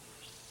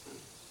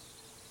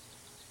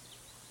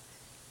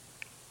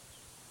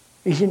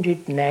 Isn't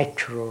it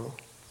natural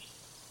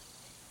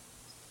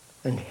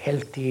and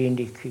healthy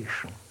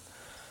indication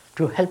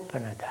to help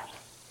another?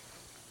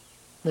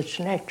 That's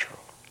natural.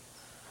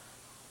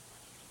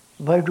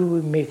 Why do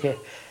we make a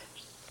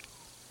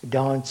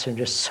dance and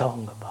a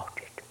song about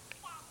it?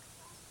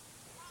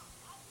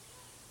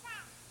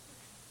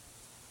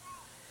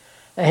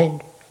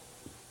 And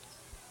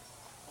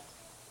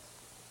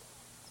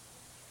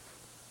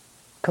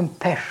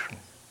compassion.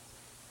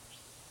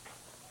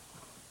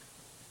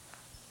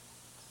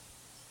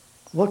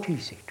 What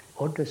is it?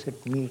 What does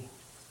it mean?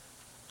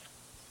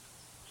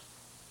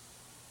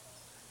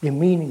 The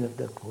meaning of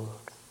that word.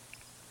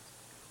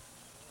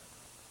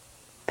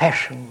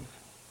 Passion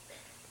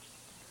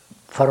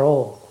for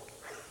all.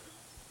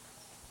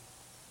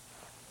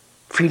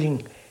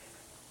 Feeling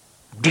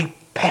deep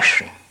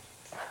passion.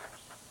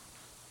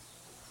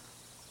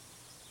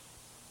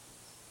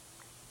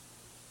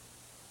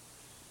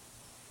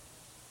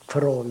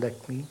 For all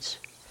that means.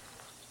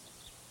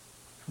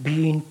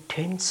 Be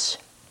intense,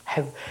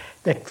 have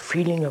that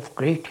feeling of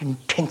great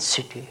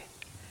intensity.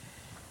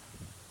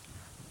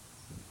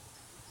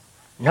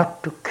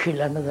 Not to kill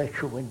another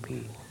human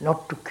being,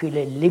 not to kill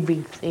a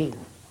living thing.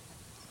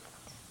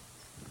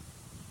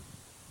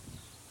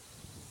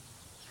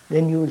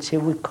 Then you will say,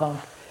 we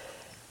can't.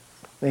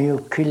 When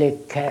you kill a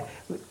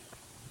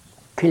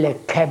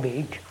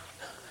cabbage,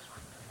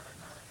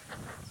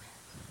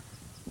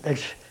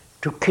 that's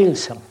to kill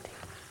something.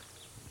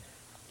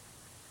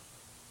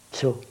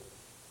 So,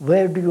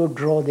 where do you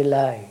draw the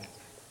line?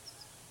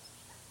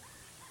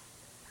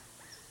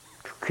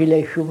 To kill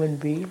a human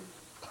being?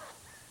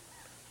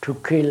 To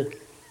kill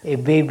a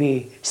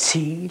baby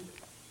seal?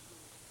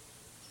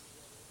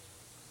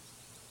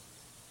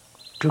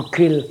 To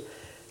kill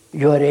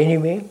your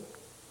enemy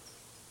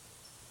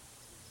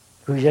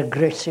who is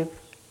aggressive,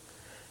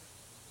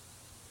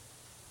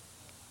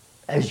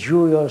 as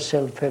you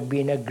yourself have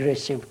been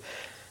aggressive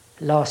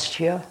last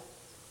year?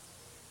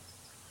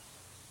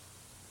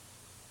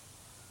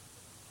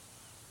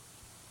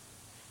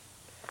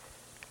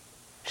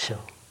 So,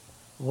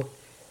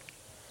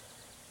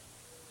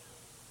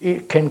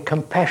 can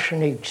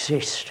compassion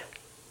exist?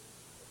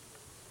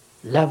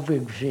 Love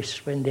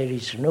exists when there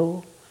is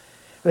no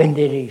when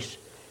there is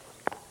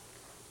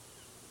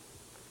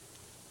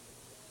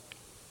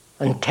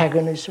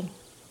antagonism,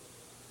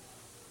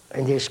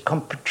 when there's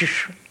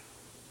competition,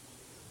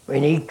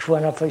 when each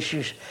one of us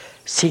is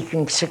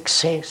seeking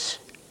success,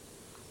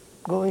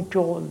 go into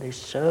all this,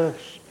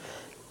 sirs.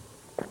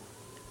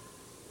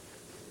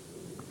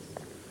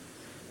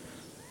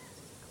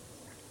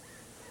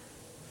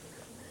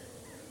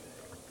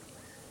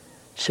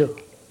 So,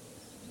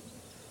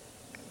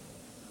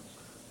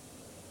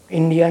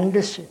 in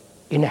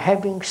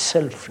having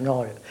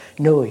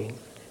self-knowing,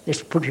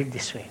 let's put it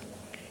this way,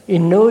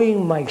 in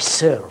knowing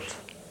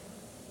myself,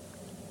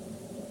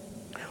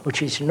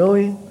 which is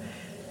knowing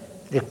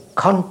the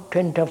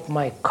content of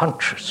my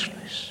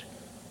consciousness,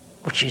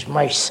 which is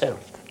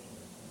myself,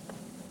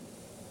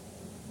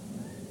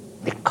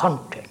 the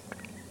content,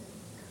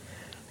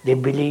 the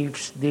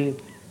beliefs, the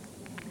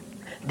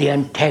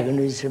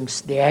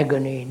antagonisms, the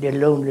agony, the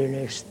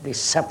loneliness, the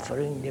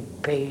suffering, the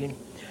pain,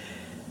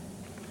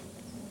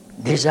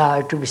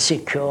 desire to be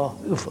secure,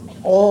 if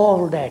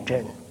all that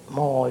and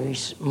more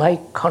is my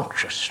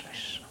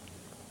consciousness.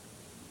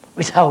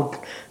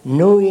 Without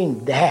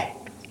knowing that,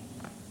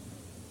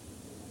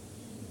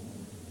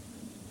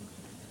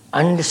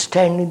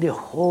 understanding the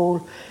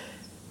whole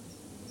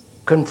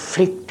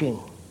conflicting,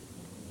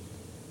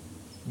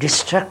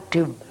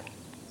 destructive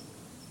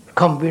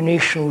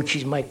combination which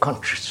is my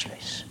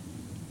consciousness,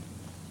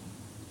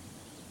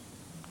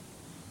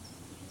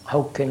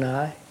 how can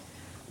I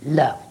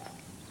love?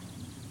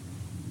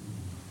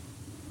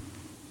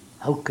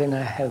 How can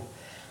I have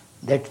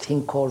that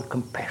thing called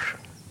compassion?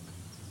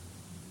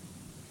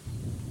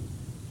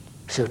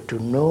 So to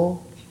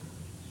know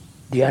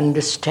the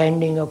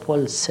understanding of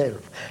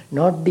oneself,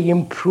 not the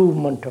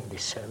improvement of the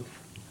self,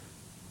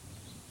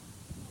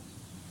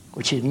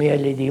 which is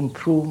merely the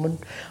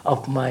improvement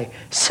of my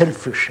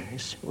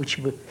selfishness,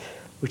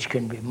 which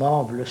can be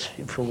marvelous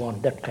if you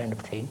want that kind of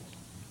thing.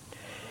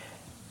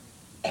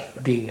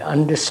 The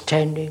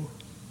understanding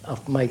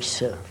of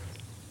myself,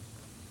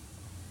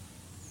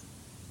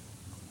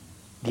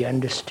 the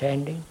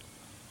understanding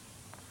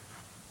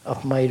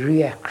of my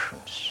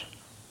reactions,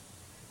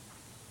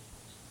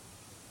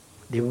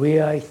 the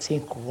way I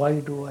think,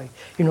 why do I,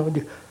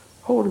 the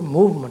whole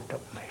movement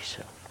of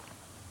myself.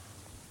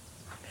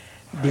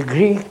 The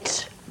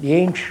Greeks, the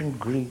ancient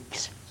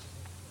Greeks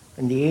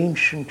and the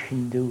ancient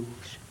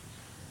Hindus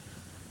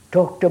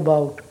talked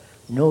about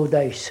know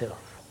thyself.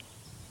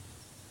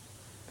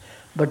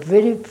 But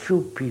very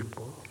few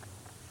people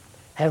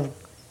have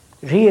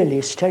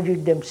really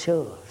studied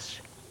themselves.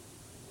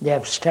 They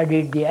have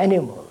studied the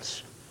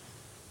animals,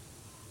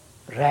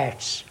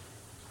 rats,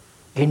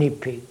 guinea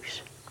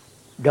pigs,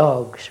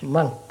 dogs,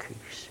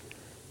 monkeys,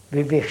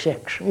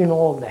 vivisection,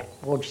 all that,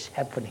 what is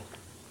happening.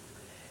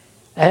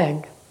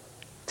 And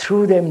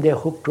through them they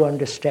hope to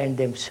understand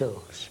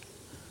themselves.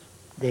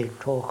 They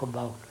talk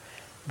about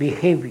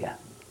behavior.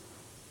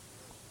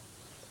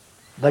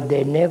 But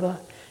they never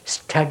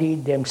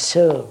studied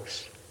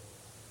themselves.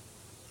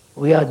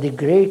 We are the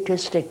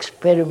greatest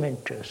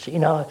experimenters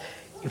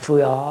if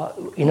we are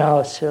in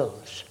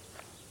ourselves.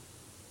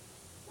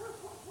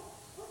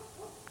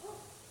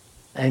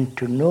 And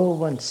to know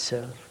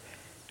oneself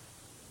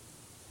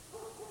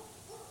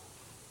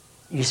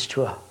is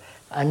to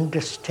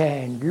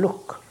understand,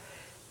 look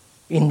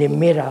in the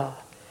mirror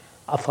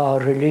of our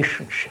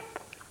relationship.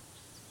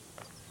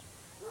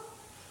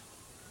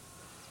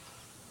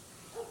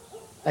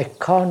 I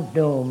can't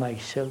know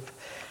myself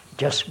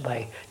just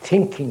by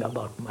thinking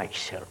about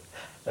myself,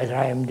 whether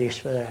I am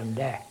this, whether I am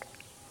that.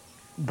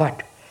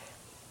 But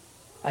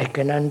I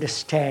can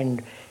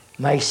understand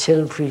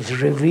myself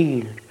is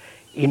revealed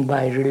in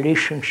my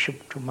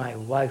relationship to my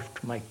wife,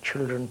 to my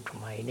children, to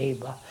my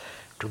neighbor,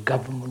 to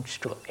governments,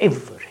 to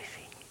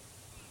everything.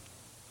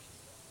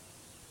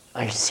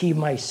 I see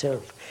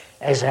myself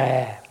as I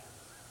am,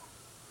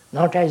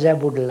 not as I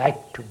would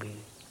like to be,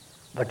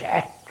 but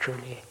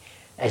actually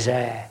as I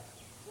am.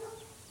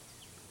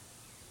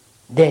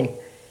 Then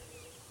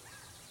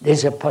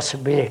there's a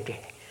possibility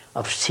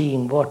of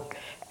seeing what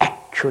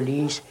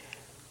actually is.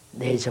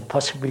 There's a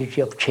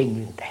possibility of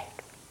changing that,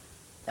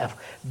 of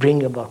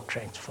bringing about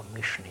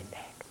transformation in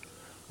that.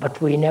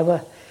 But we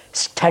never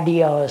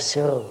study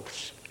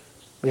ourselves.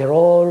 We are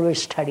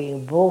always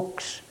studying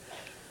books,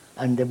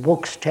 and the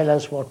books tell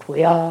us what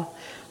we are,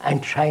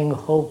 and trying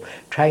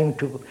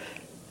to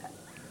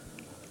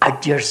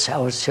adjust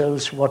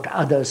ourselves what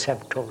others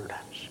have told us.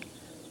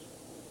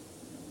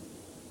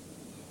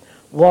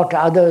 What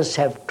others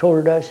have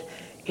told us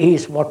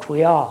is what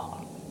we are.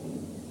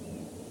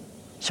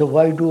 So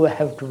why do we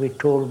have to be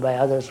told by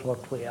others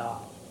what we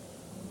are?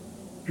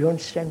 Do you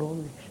understand all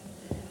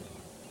this?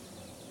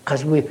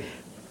 Because we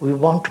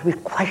want to be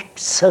quite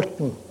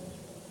certain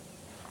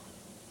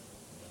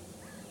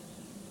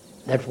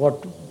that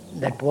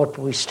what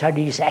we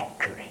study is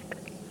accurate.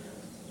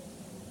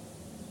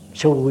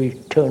 So we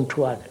turn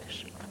to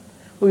others.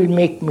 We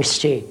make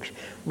mistakes.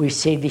 We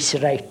say this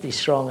is right,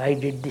 this is wrong, I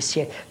did this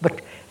here.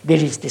 But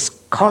there is this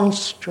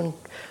constant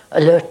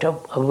alert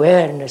of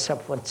awareness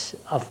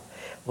of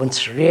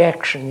one's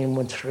reaction in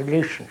one's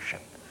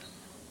relationship.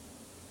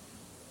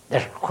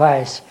 That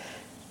requires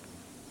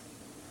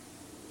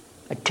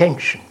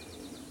attention,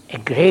 a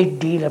great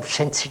deal of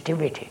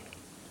sensitivity.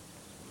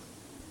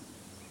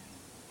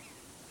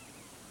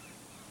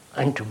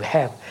 And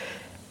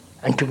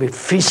to be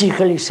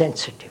physically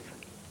sensitive,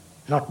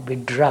 not be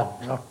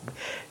drugged, not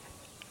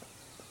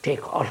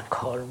take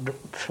alcohol,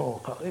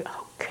 smoke.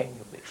 How can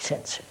you be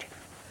sensitive?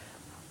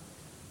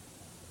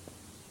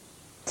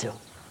 So,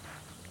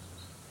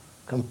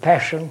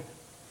 compassion,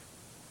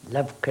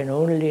 love can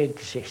only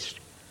exist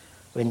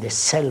when the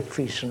self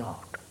is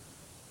not.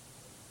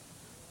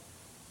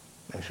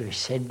 As we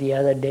said the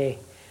other day,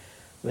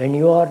 when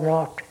you are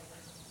not,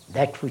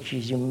 that which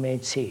is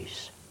immense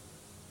is.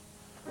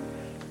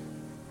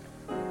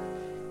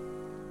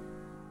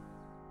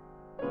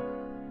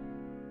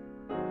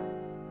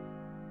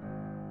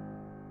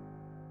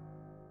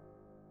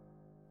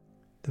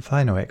 The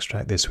final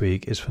extract this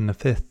week is from the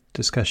fifth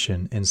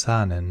discussion in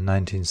Saanen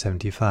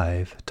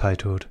 1975,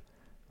 titled,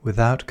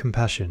 Without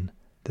Compassion,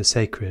 the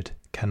Sacred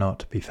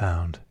Cannot Be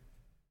Found.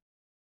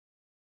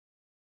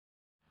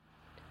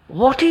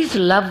 What is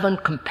love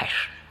and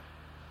compassion?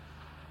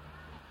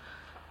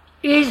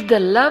 Is the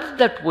love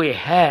that we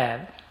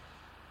have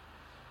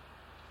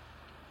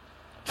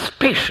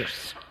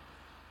spacious?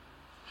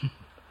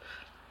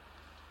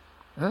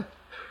 Huh?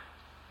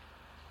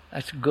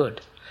 That's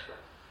good.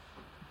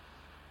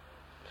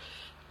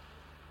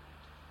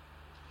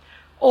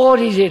 Or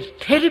is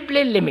it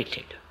terribly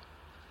limited?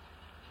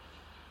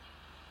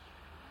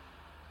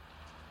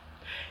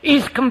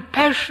 Is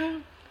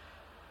compassion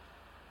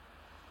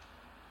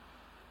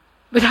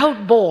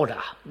without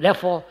border,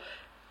 therefore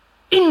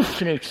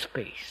infinite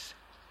space?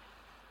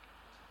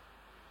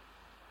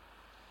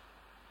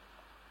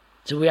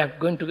 So we are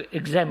going to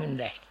examine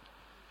that.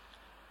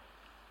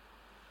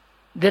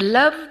 The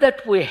love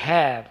that we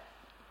have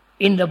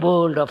in the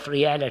world of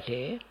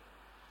reality,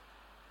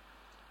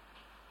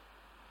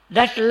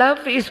 that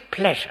love is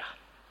pleasure.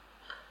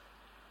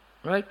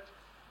 Right?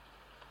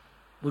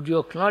 Would you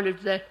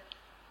acknowledge that?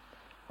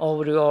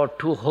 Or you are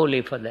too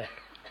holy for that?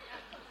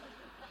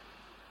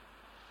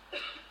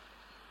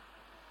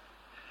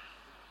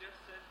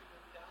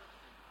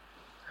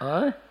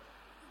 Huh?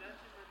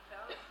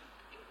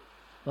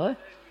 What?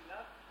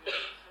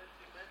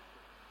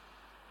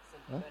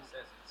 Huh?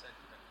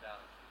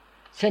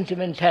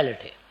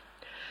 Sentimentality.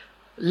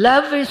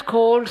 Love is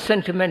called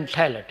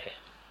sentimentality.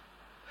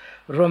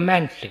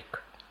 Romantic,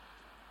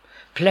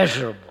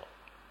 pleasurable.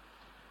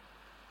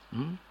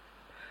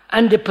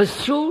 And the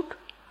pursuit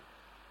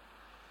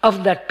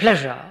of that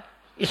pleasure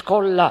is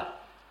called love.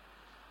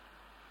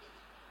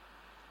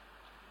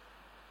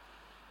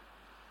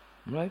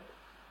 Right?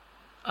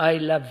 I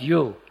love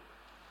you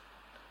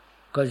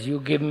because you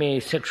give me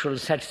sexual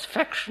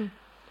satisfaction,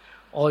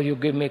 or you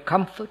give me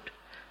comfort,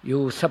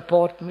 you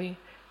support me,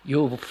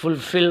 you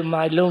fulfill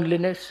my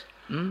loneliness.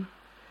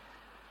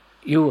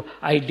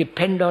 I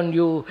depend on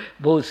you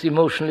both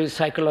emotionally,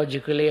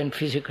 psychologically and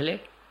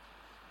physically.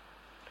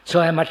 So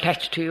I am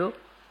attached to you.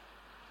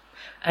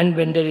 And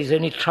when there is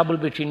any trouble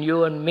between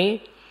you and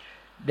me,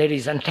 there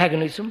is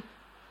antagonism,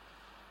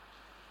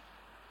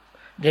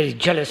 there is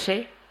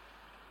jealousy,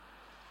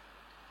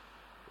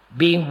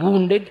 being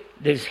wounded,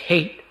 there is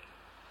hate.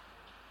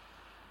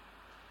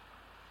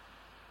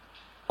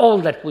 All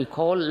that we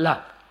call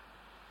love.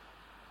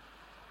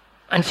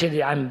 And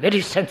say, I'm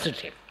very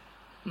sensitive.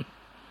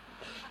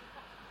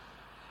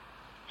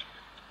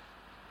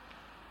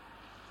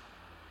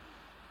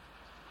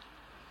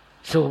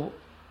 So,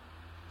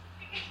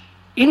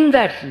 in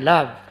that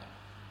love,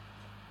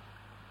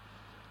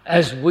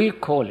 as we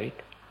call it,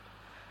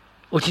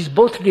 which is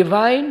both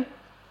divine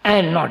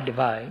and not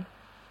divine,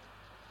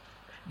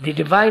 the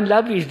divine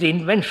love is the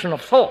invention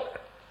of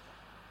thought.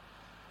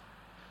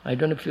 I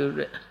don't know if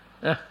you...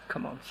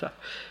 come on, sir.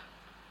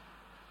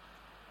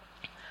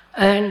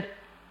 And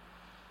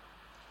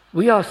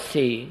we are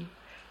saying,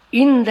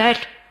 in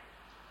that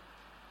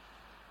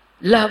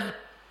love,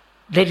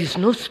 there is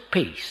no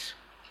space.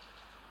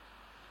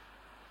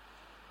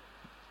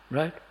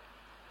 Right?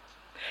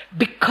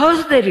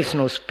 Because there is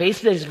no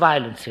space, there is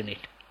violence in it.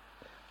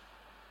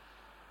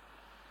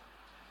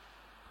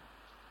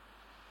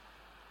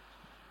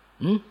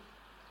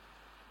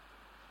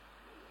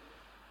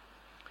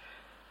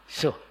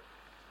 So,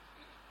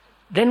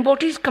 then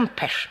what is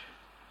compassion?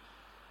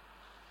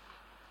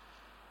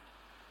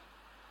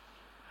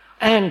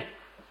 And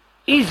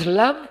is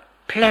love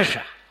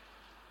pleasure?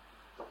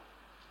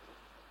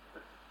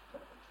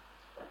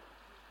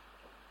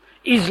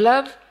 Is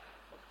love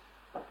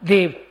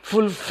the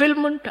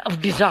fulfillment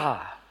of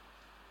desire?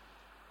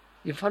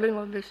 You following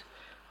on this?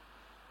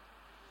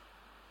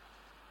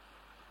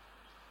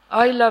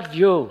 I love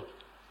you.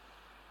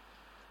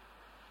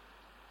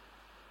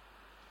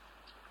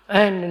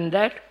 And in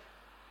that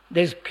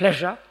there is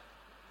pleasure.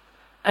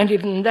 And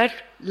if in that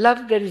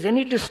love there is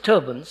any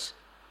disturbance,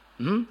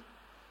 there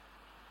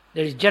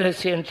is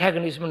jealousy,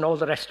 antagonism and all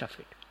the rest of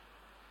it.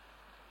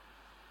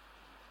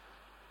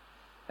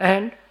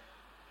 And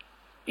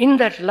In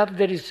that love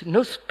there is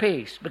no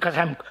space because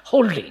I'm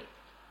holding.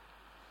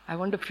 I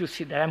wonder if you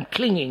see that. I'm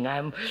clinging.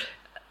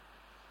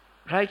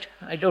 Right?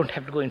 I don't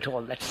have to go into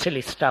all that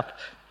silly stuff.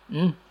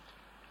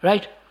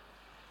 Right?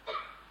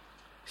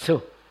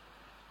 So,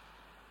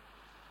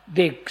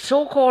 the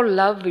so-called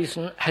love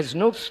has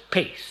no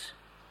space.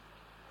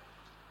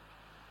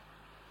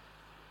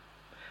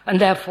 And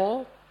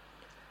therefore,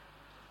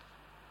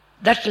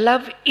 that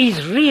love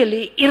is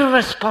really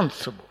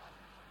irresponsible.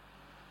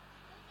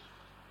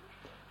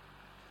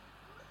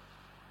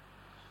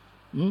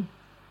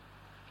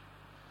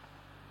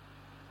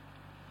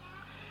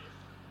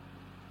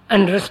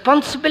 And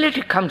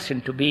responsibility comes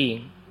into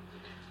being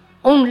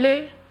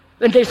only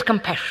when there is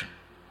compassion.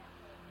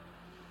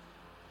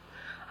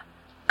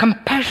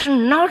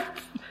 Compassion not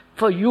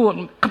for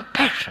you,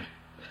 compassion.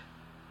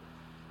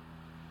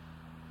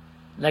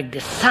 Like the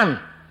sun.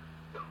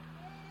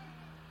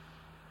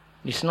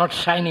 It's not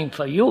shining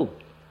for you.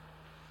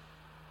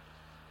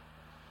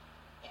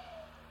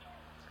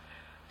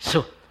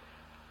 So,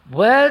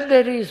 where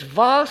there is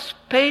vast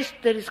space,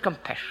 there is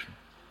compassion.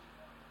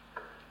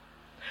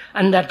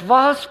 And that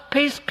vast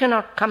space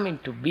cannot come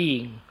into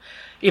being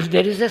if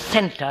there is a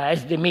center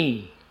as the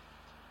me.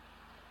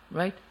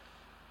 Right?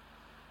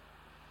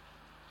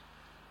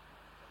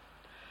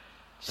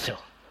 So,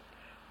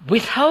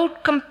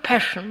 without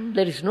compassion,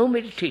 there is no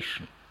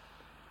meditation.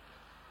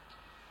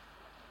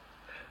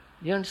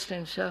 You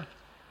understand, sir?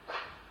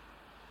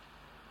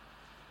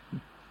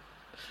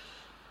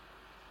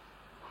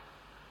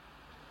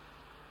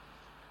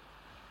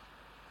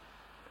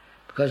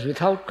 Because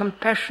without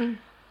compassion,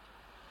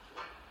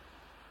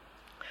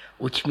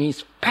 which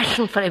means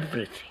passion for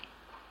everything,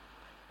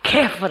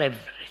 care for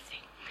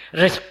everything,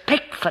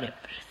 respect for everything,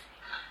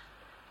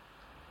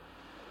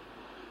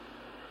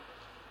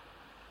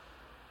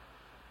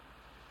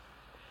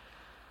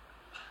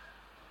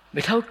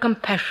 without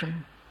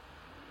compassion,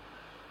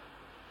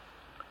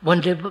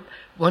 without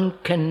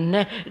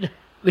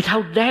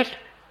that,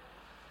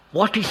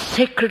 what is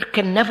sacred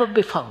can never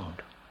be found.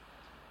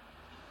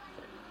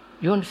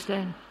 You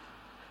understand?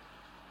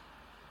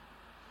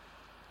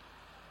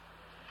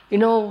 You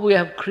know, we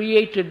have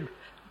created,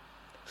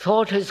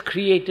 thought has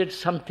created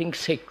something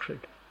sacred.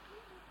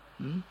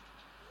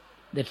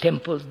 The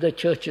temples, the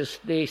churches,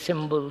 the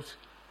symbols.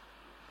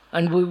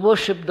 And we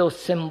worship those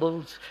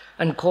symbols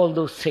and call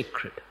those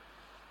sacred.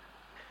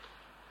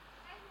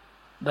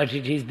 But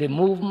it is the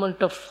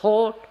movement of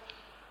thought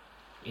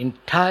in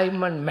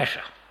time and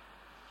measure.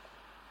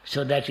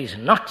 So that is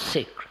not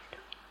sacred.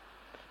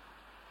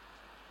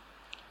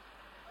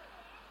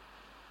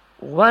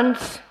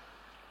 Once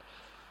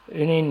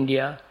in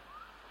India,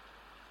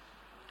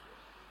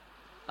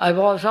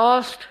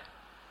 the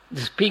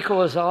speaker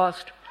was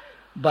asked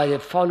by the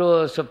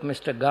followers of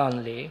Mr.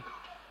 Gandhi,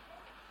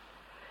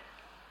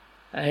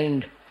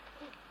 and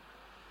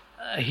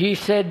he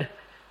said,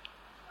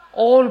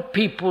 all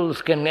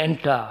peoples can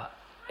enter,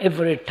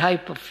 every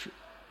type of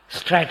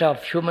strata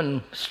of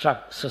human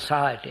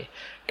society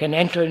can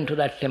enter into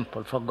that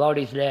temple, for God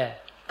is there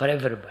for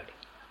everybody.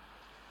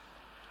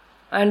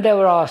 And they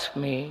were asked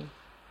me,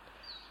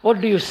 what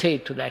do you say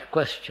to that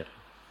question?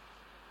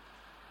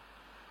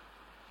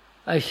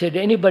 I said,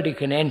 anybody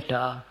can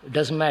enter, it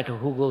doesn't matter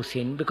who goes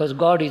in, because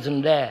God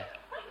isn't there.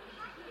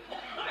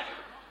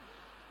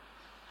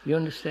 You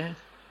understand?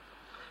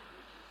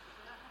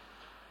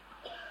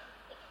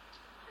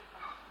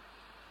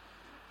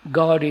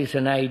 God is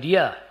an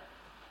idea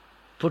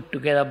put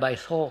together by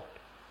thought.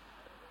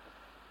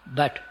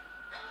 But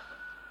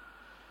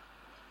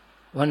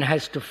one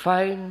has to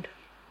find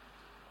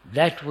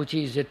that which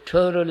is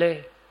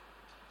eternally,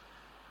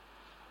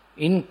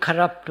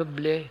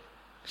 incorruptibly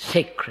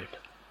sacred.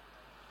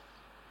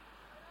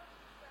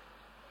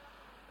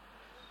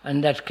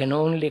 And that can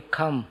only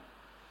come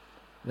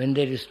when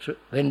there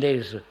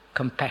is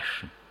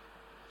compassion.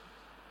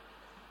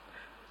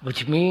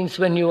 Which means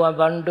when you have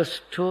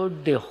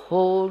understood the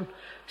whole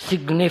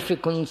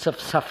significance of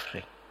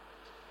suffering.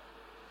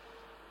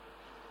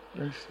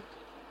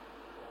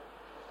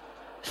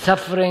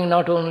 Suffering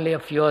not only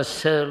of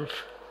yourself,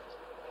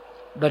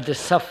 but the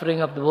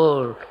suffering of the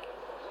world.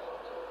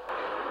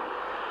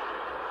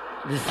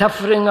 The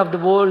suffering of the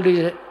world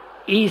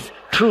is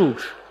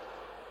truth.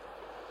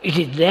 It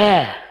is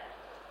there.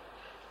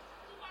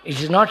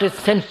 It is not a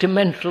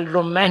sentimental,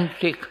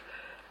 romantic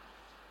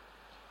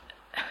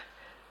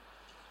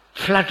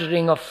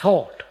fluttering of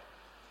thought.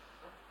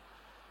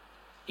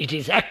 It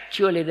is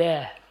actually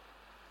there,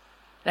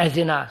 as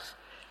in us.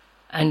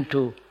 And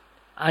to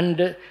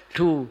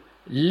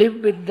live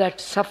with that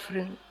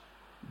suffering,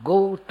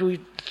 go to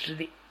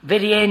the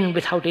very end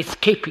without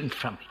escaping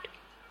from it.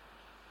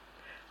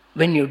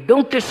 When you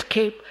don't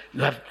escape,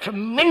 you have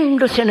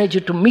tremendous energy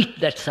to meet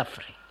that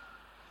suffering.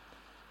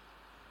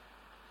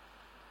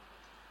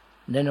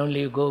 Then only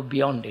you go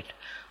beyond it.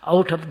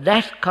 Out of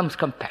that comes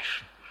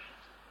compassion.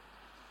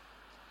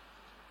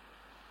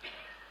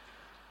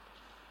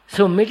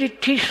 So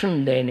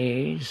meditation then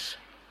is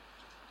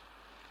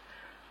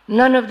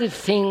none of the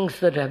things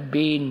that have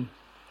been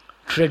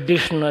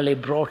traditionally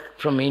brought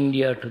from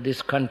India to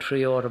this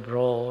country or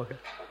abroad.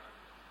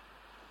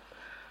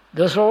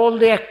 Those are all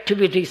the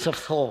activities of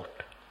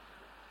thought.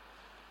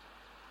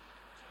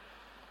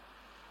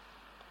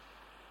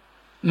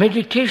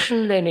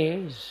 Meditation then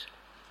is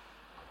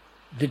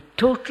the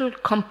total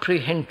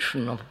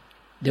comprehension of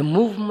the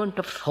movement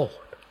of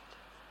thought,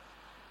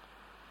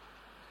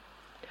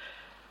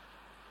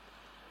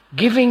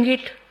 giving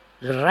it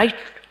the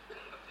right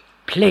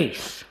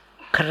place,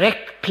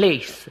 correct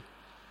place.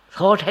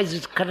 Thought has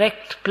its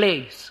correct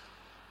place.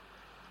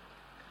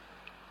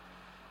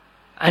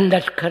 And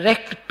that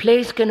correct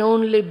place can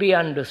only be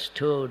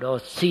understood or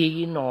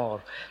seen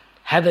or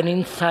have an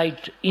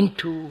insight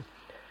into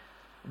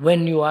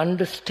when you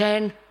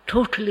understand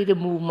totally the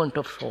movement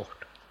of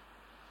thought.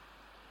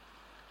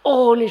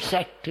 All its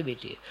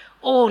activity,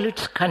 all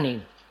its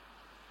cunning,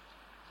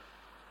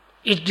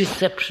 its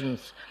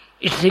deceptions,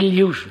 its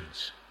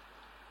illusions.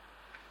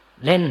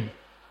 Then,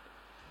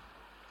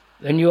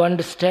 when you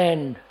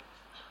understand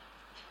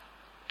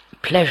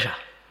pleasure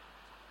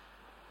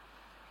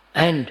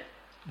and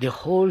the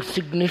whole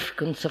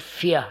significance of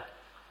fear,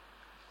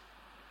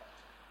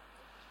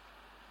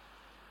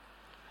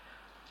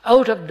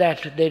 out of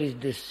that there is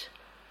this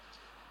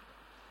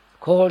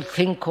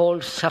thing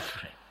called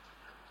suffering,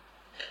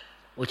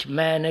 which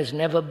man has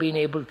never been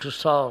able to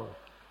solve.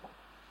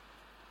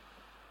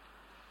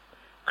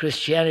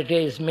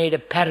 Christianity has made a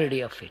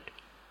parody of it.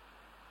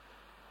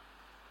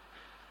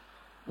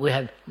 We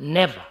have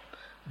never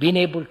been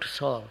able to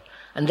solve,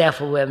 and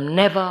therefore we have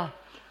never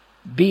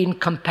been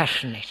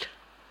compassionate.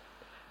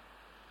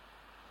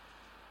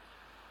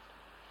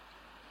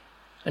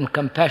 And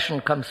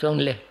compassion comes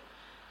only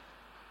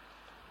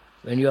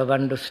when you have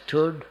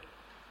understood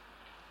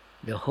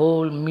the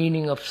whole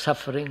meaning of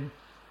suffering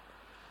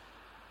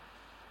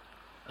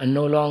and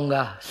no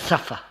longer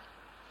suffer.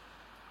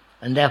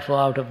 And therefore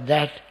out of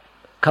that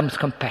comes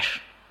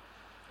compassion.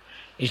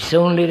 It's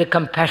only the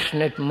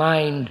compassionate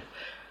mind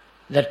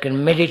that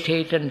can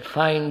meditate and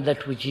find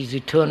that which is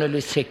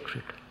eternally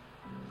sacred.